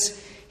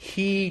this,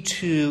 he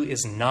too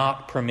is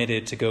not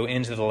permitted to go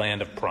into the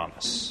land of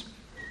promise.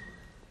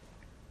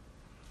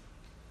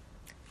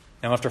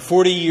 Now, after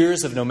 40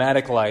 years of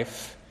nomadic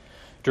life,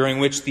 during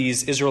which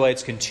these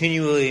Israelites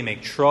continually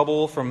make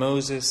trouble for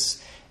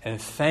Moses and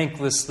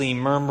thanklessly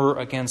murmur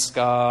against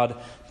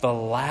God, the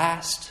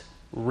last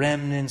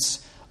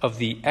remnants of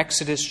the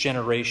Exodus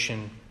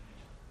generation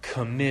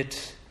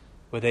commit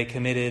what they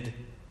committed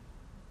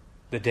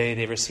the day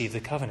they received the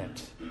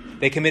covenant.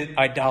 They commit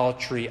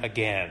idolatry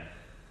again.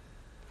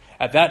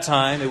 At that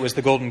time, it was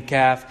the golden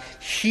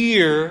calf.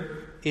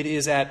 Here, it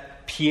is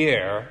at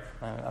Peor.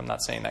 I'm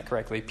not saying that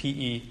correctly.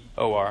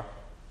 Peor.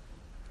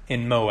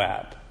 In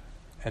Moab.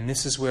 And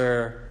this is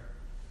where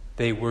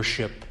they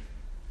worship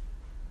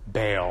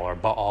Baal or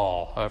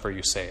Baal, however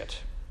you say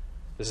it.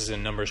 This is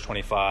in Numbers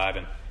 25.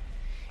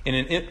 And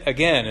in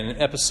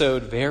an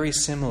episode very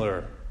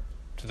similar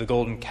to the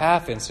golden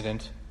calf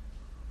incident,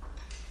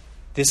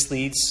 this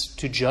leads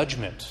to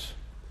judgment.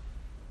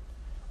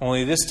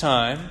 Only this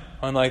time,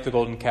 unlike the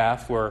golden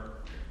calf where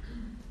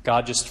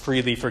God just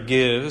freely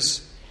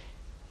forgives,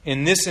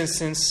 in this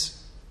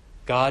instance,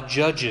 God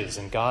judges,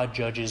 and God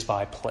judges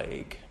by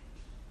plague.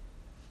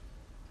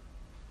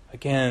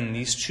 Again,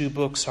 these two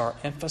books are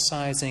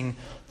emphasizing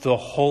the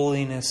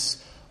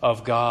holiness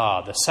of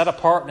God, the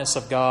set-apartness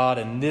of God,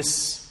 and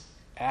this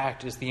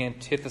act is the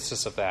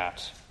antithesis of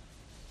that.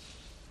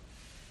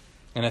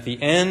 And at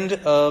the end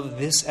of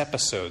this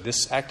episode,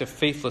 this act of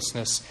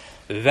faithlessness,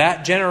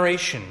 that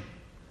generation,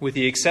 with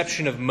the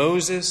exception of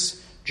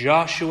Moses,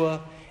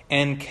 Joshua,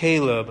 and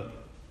Caleb,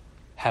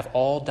 have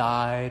all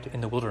died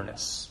in the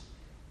wilderness.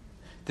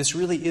 This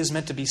really is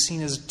meant to be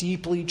seen as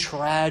deeply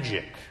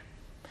tragic,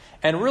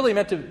 and really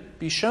meant to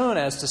be shown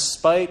as,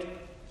 despite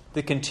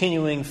the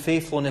continuing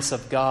faithfulness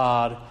of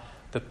God,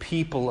 the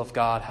people of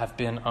God have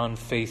been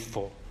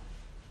unfaithful.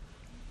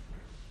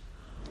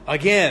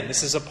 Again,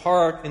 this is a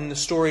part in the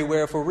story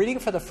where, if we're reading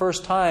it for the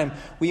first time,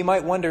 we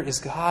might wonder, is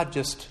God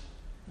just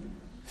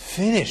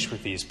finished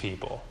with these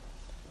people?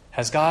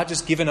 Has God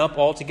just given up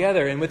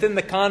altogether? And within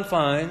the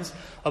confines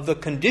of the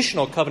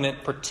conditional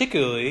covenant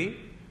particularly,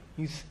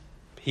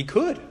 he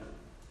could.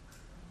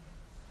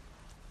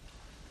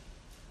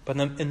 But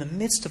in the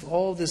midst of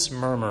all this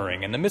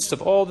murmuring, in the midst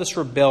of all this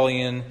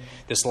rebellion,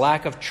 this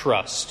lack of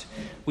trust,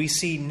 we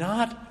see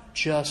not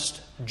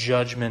just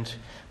judgment,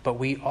 but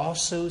we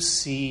also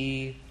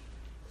see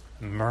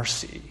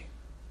mercy.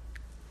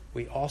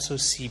 We also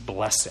see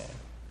blessing.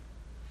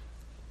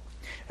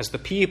 As the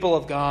people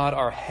of God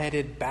are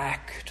headed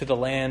back to the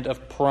land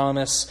of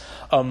promise,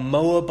 a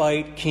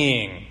Moabite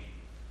king,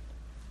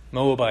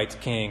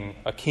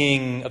 a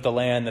king of the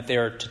land that they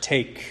are to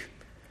take,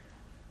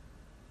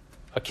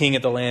 a king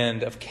of the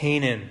land of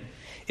Canaan,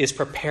 is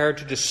prepared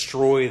to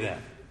destroy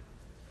them.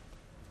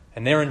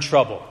 And they're in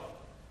trouble.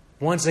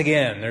 Once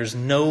again, there's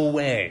no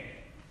way.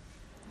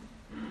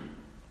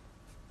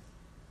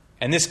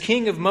 And this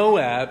king of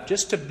Moab,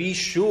 just to be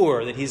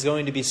sure that he's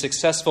going to be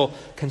successful,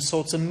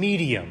 consults a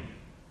medium.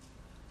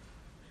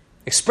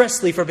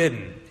 Expressly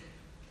forbidden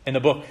in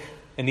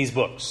these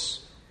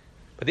books.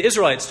 But the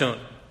Israelites don't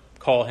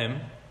call him.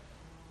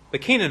 The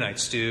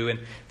Canaanites do. And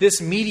this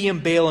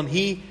medium Balaam,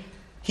 he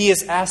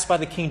is asked by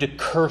the king to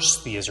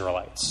curse the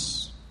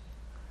Israelites.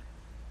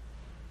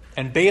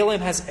 And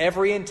Balaam has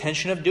every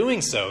intention of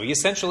doing so. He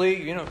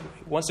essentially,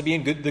 wants to be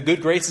in the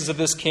good graces of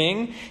this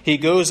king. He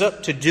goes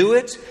up to do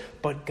it,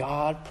 but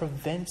God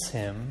prevents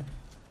him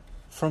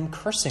from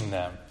cursing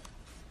them.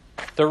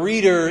 The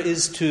reader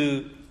is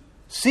to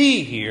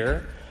see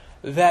here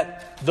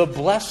that the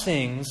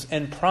blessings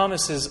and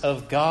promises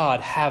of God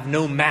have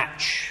no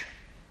match.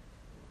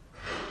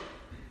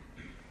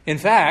 In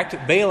fact,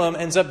 Balaam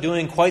ends up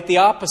doing quite the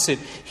opposite.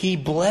 He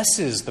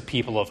blesses the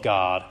people of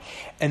God,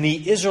 and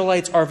the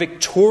Israelites are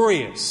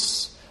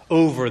victorious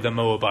over the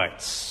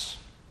Moabites.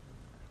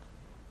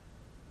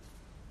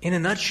 In a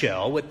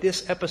nutshell, what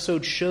this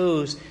episode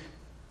shows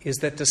is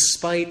that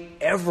despite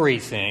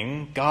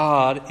everything,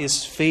 God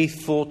is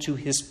faithful to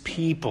his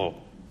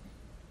people.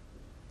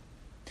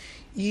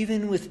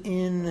 Even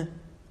within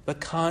the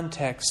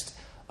context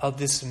of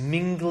this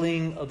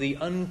mingling of the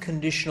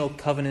unconditional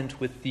covenant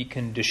with the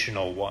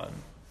conditional one.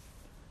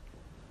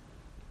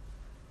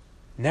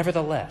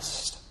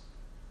 Nevertheless,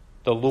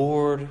 the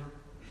Lord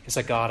is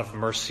a God of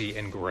mercy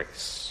and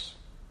grace.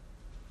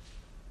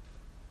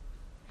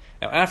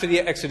 Now, after the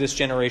Exodus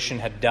generation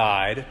had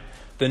died,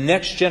 the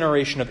next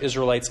generation of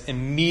Israelites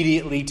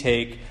immediately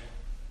take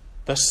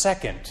the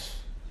second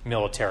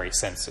military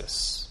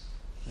census.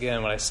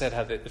 Again, when I said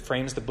how it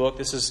frames the book,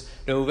 this is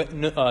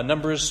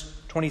Numbers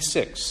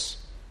 26.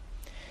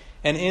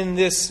 And in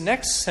this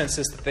next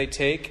census that they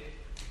take,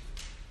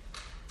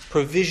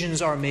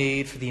 provisions are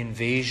made for the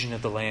invasion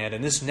of the land.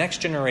 And this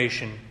next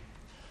generation,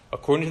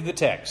 according to the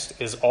text,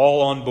 is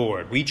all on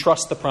board. We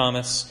trust the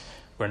promise.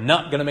 We're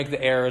not going to make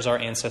the errors our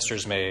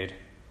ancestors made.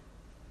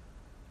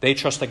 They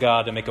trust the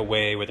God to make a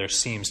way where there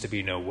seems to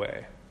be no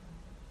way.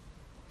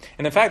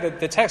 And in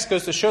fact, the text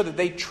goes to show that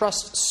they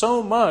trust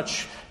so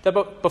much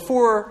that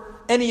before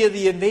any of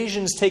the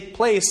invasions take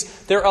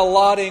place, they're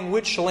allotting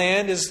which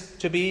land is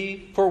to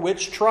be for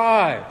which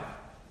tribe.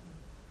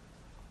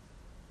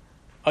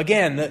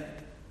 Again,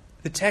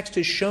 the text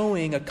is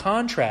showing a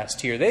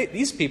contrast here.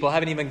 These people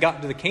haven't even gotten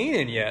to the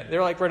Canaan yet.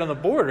 They're like right on the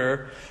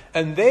border,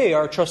 and they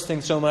are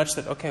trusting so much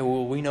that, okay,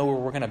 well, we know where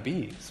we're going to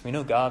be. So we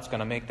know God's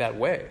going to make that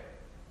way.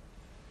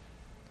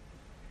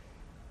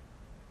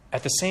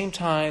 At the same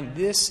time,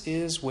 this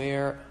is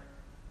where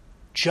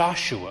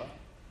Joshua,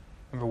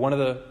 remember one of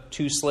the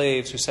two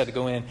slaves who said to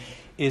go in,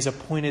 is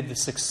appointed the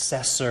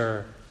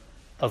successor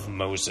of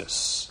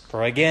Moses.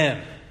 For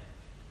again,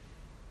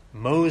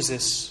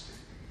 Moses,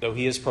 though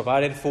he is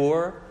provided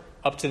for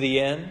up to the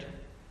end,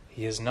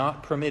 he is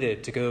not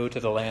permitted to go to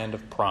the land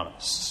of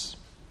promise.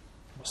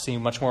 We'll see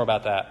much more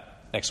about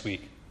that next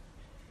week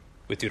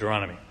with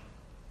Deuteronomy.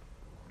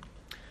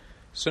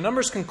 So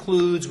Numbers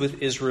concludes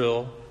with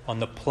Israel on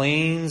the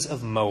plains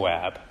of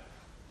Moab,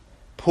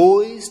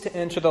 poised to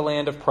enter the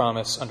land of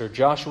promise under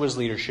Joshua's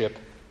leadership.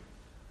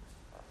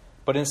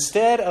 But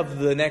instead of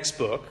the next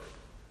book,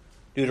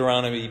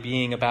 Deuteronomy,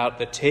 being about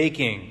the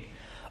taking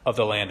of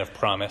the land of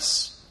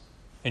promise,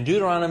 in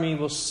Deuteronomy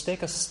we'll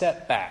take a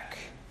step back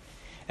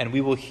and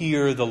we will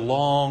hear the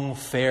long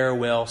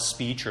farewell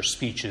speech or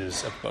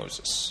speeches of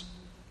Moses.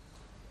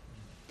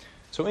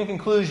 So in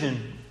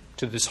conclusion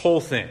to this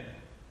whole thing,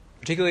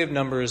 particularly of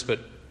Numbers, but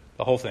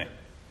the whole thing,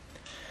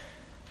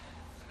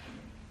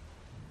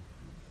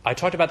 I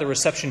talked about the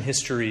reception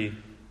history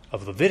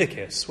of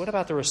Leviticus. What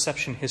about the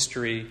reception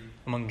history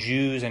among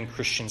Jews and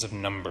Christians of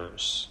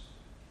Numbers?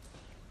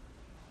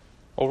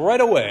 Well,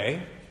 right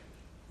away,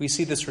 we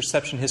see this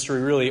reception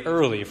history really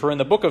early. For in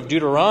the book of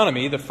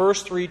Deuteronomy, the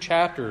first 3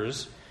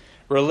 chapters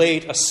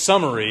relate a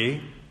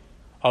summary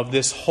of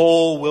this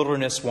whole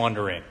wilderness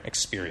wandering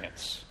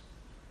experience.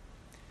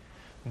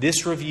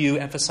 This review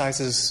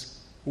emphasizes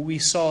what we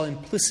saw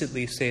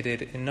implicitly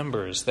stated in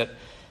Numbers, that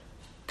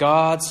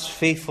God's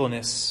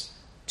faithfulness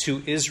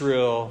to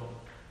Israel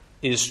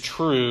is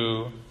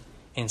true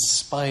in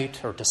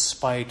spite or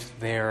despite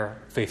their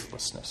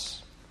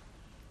faithlessness.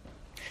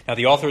 Now,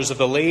 the authors of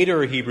the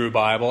later Hebrew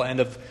Bible and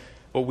of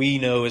what we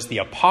know as the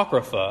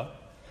Apocrypha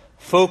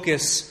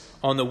focus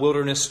on the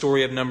wilderness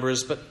story of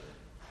Numbers, but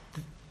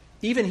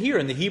even here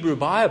in the Hebrew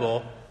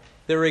Bible,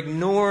 they're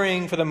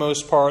ignoring, for the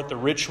most part, the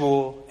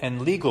ritual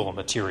and legal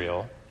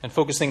material and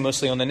focusing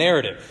mostly on the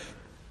narrative.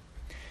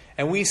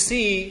 And we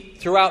see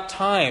throughout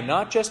time,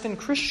 not just in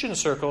Christian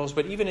circles,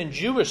 but even in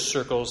Jewish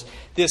circles,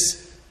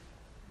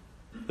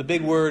 the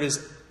big word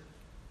is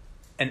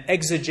an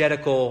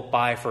exegetical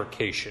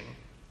bifurcation.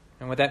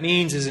 And what that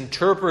means is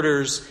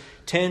interpreters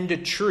tend to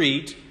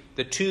treat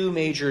the 2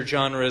 major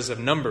genres of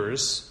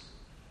Numbers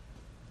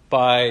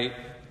by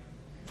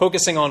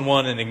focusing on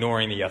one and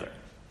ignoring the other.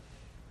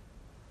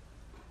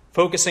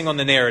 Focusing on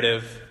the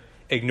narrative,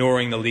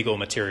 ignoring the legal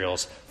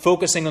materials.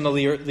 Focusing on the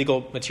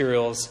legal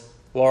materials,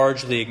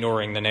 largely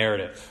ignoring the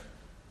narrative.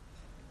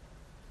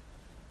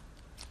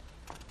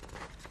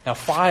 Now,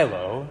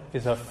 Philo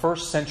is a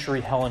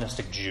first-century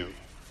Hellenistic Jew.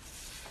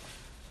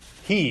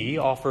 He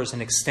offers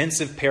an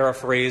extensive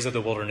paraphrase of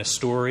the wilderness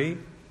story,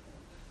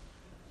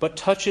 but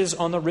touches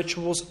on the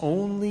rituals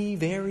only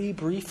very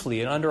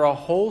briefly and under a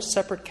whole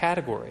separate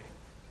category.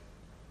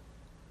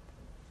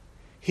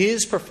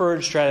 His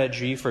preferred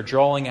strategy for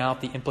drawing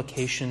out the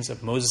implications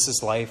of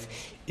Moses'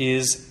 life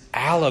is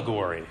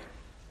allegory.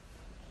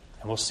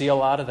 And we'll see a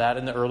lot of that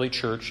in the early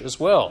church as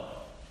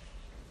well.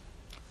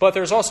 But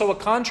there's also a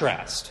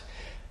contrast.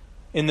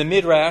 In the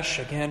Midrash,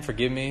 again,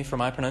 forgive me for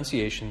my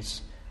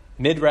pronunciations,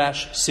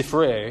 Midrash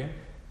Sifrei,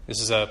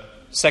 this is a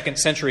 2nd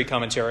century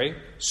commentary,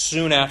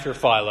 soon after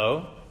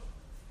Philo.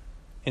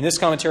 In this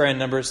commentary on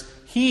Numbers,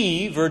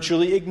 he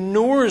virtually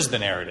ignores the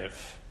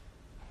narrative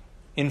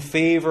in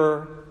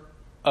favor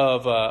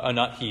of,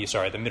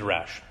 the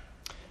Midrash,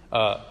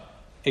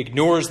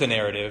 ignores the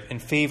narrative in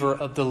favor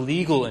of the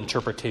legal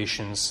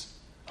interpretations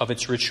of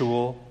its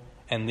ritual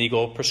and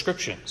legal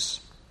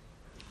prescriptions.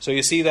 So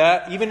you see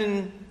that even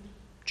in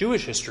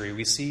Jewish history,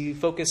 we see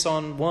focus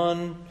on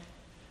one,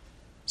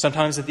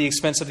 sometimes at the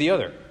expense of the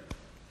other.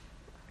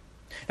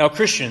 Now,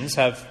 Christians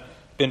have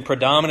been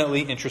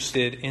predominantly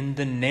interested in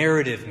the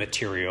narrative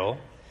material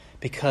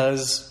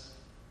because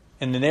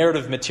in the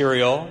narrative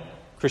material,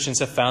 Christians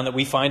have found that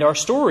we find our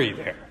story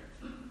there.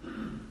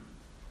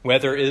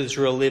 Whether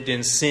Israel lived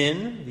in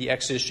sin, the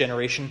Exodus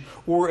generation,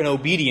 or in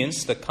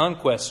obedience, the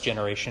conquest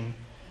generation,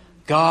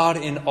 God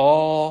in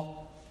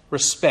all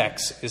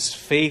respects is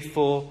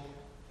faithful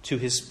to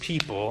his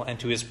people and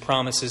to his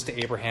promises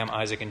to Abraham,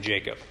 Isaac, and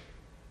Jacob.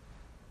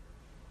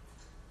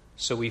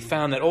 So we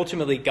found that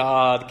ultimately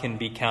God can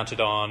be counted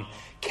on.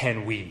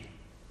 Can we?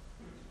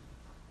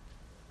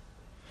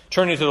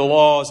 Turning to the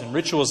laws and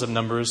rituals of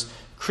Numbers,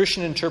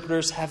 Christian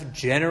interpreters have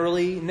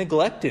generally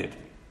neglected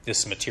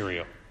this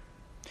material,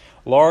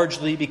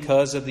 largely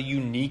because of the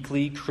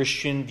uniquely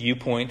Christian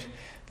viewpoint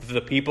that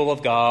the people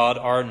of God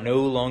are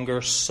no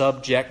longer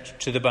subject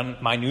to the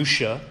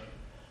minutiae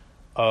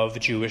of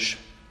Jewish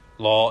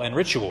law and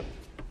ritual.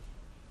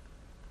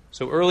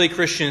 So early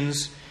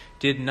Christians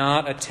did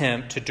not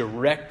attempt to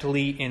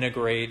directly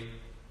integrate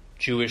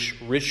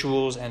Jewish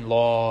rituals and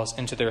laws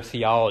into their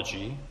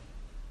theology,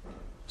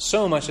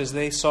 so much as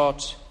they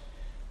sought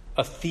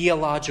a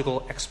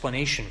theological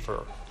explanation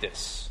for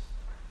this.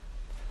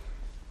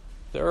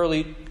 The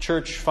early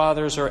church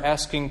fathers are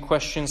asking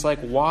questions like,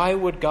 why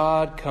would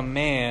God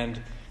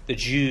command the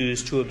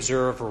Jews to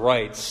observe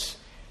rites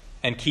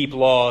and keep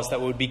laws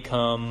that would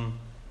become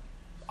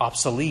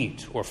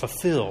obsolete or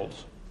fulfilled?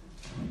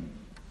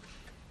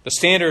 The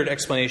standard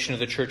explanation of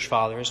the church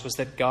fathers was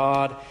that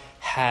God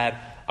had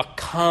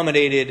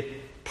accommodated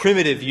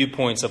primitive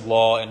viewpoints of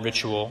law and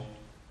ritual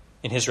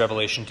in his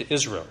revelation to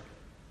Israel.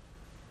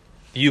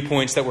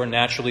 Viewpoints that were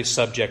naturally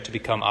subject to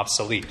become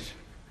obsolete.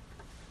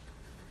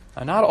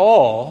 Now, not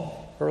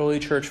all early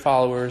church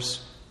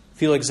followers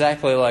feel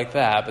exactly like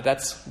that,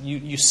 but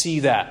you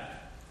see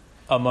that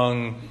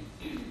among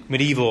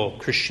medieval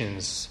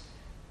Christians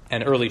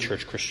and early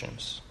church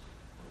Christians.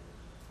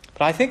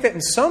 But I think that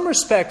in some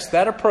respects,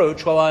 that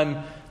approach, while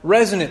I'm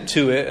resonant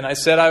to it, and I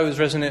said I was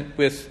resonant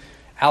with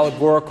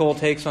allegorical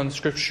takes on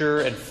Scripture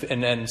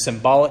and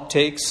symbolic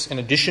takes in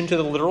addition to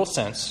the literal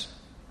sense,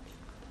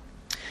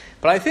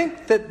 but I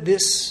think that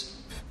this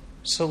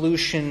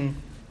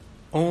solution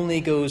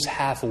only goes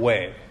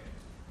halfway,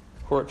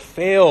 or it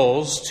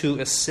fails to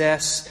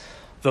assess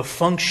the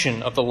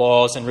function of the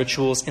laws and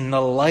rituals in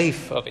the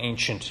life of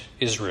ancient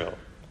Israel,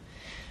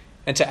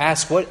 and to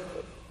ask what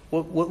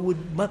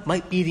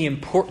might be the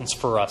importance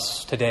for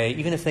us today,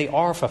 even if they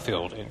are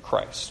fulfilled in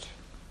Christ.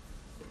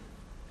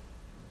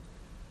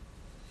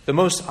 The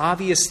most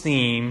obvious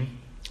theme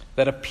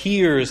that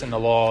appears in the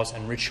laws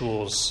and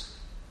rituals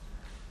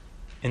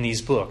in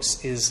these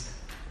books is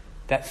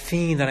that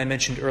theme that I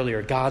mentioned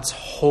earlier, God's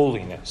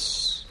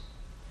holiness.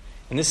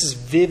 And this is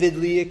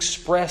vividly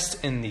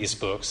expressed in these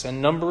books,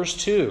 and Numbers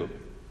too.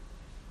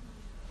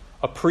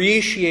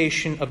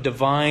 Appreciation of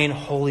divine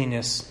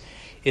holiness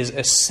is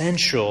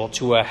essential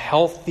to a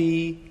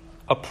healthy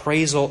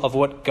appraisal of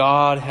what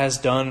God has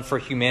done for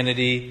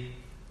humanity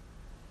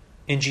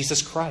in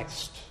Jesus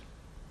Christ.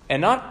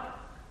 And not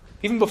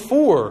even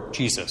before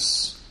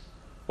Jesus,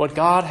 what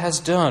God has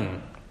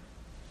done.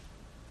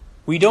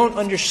 We don't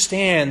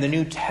understand the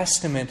New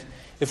Testament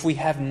if we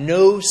have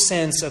no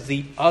sense of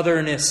the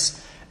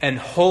otherness and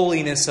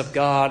holiness of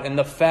God and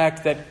the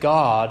fact that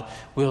God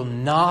will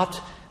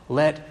not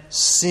let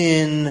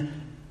sin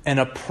and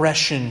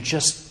oppression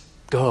just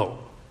go.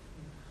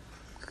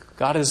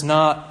 God is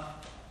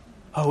not,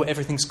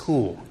 everything's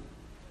cool.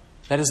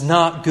 That is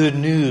not good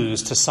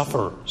news to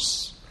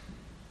sufferers.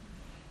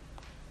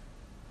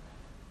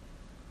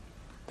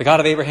 The God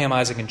of Abraham,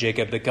 Isaac, and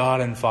Jacob, the God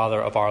and Father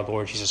of our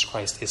Lord Jesus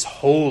Christ, is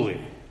holy.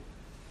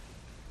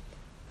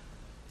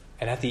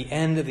 And at the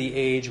end of the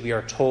age, we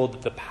are told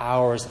that the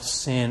powers of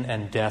sin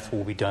and death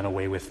will be done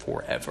away with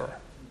forever.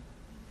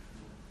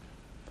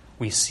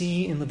 We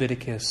see in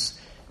Leviticus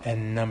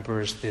and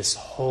Numbers this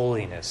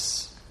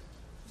holiness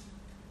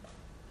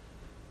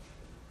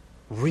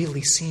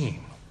really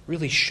seen,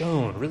 really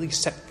shown, really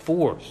set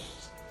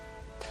forth.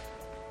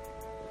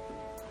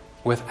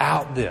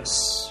 Without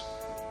this,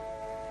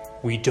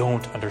 we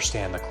don't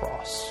understand the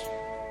cross.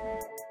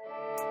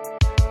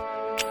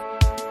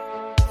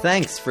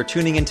 Thanks for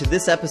tuning into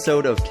this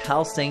episode of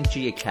Cal St.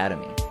 G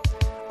Academy.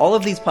 All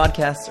of these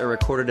podcasts are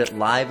recorded at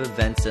live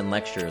events and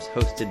lectures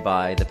hosted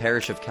by the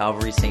Parish of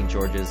Calvary St.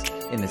 George's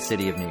in the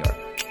city of New York.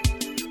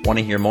 Want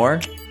to hear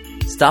more?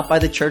 Stop by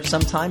the church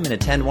sometime and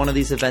attend one of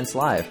these events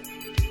live,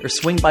 or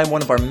swing by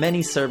one of our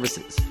many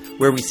services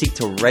where we seek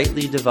to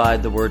rightly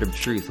divide the word of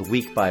truth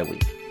week by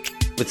week,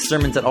 with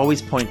sermons that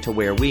always point to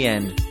where we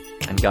end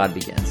and God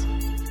begins.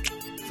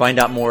 Find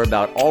out more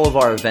about all of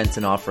our events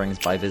and offerings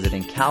by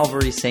visiting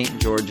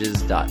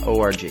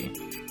calvarystgeorges.org.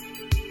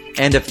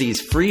 And if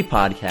these free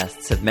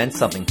podcasts have meant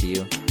something to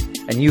you,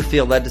 and you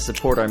feel led to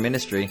support our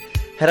ministry,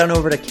 head on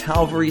over to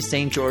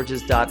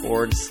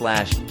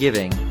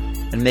calvarystgeorges.org/giving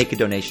and make a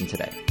donation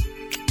today.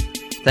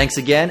 Thanks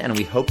again, and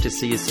we hope to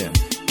see you soon.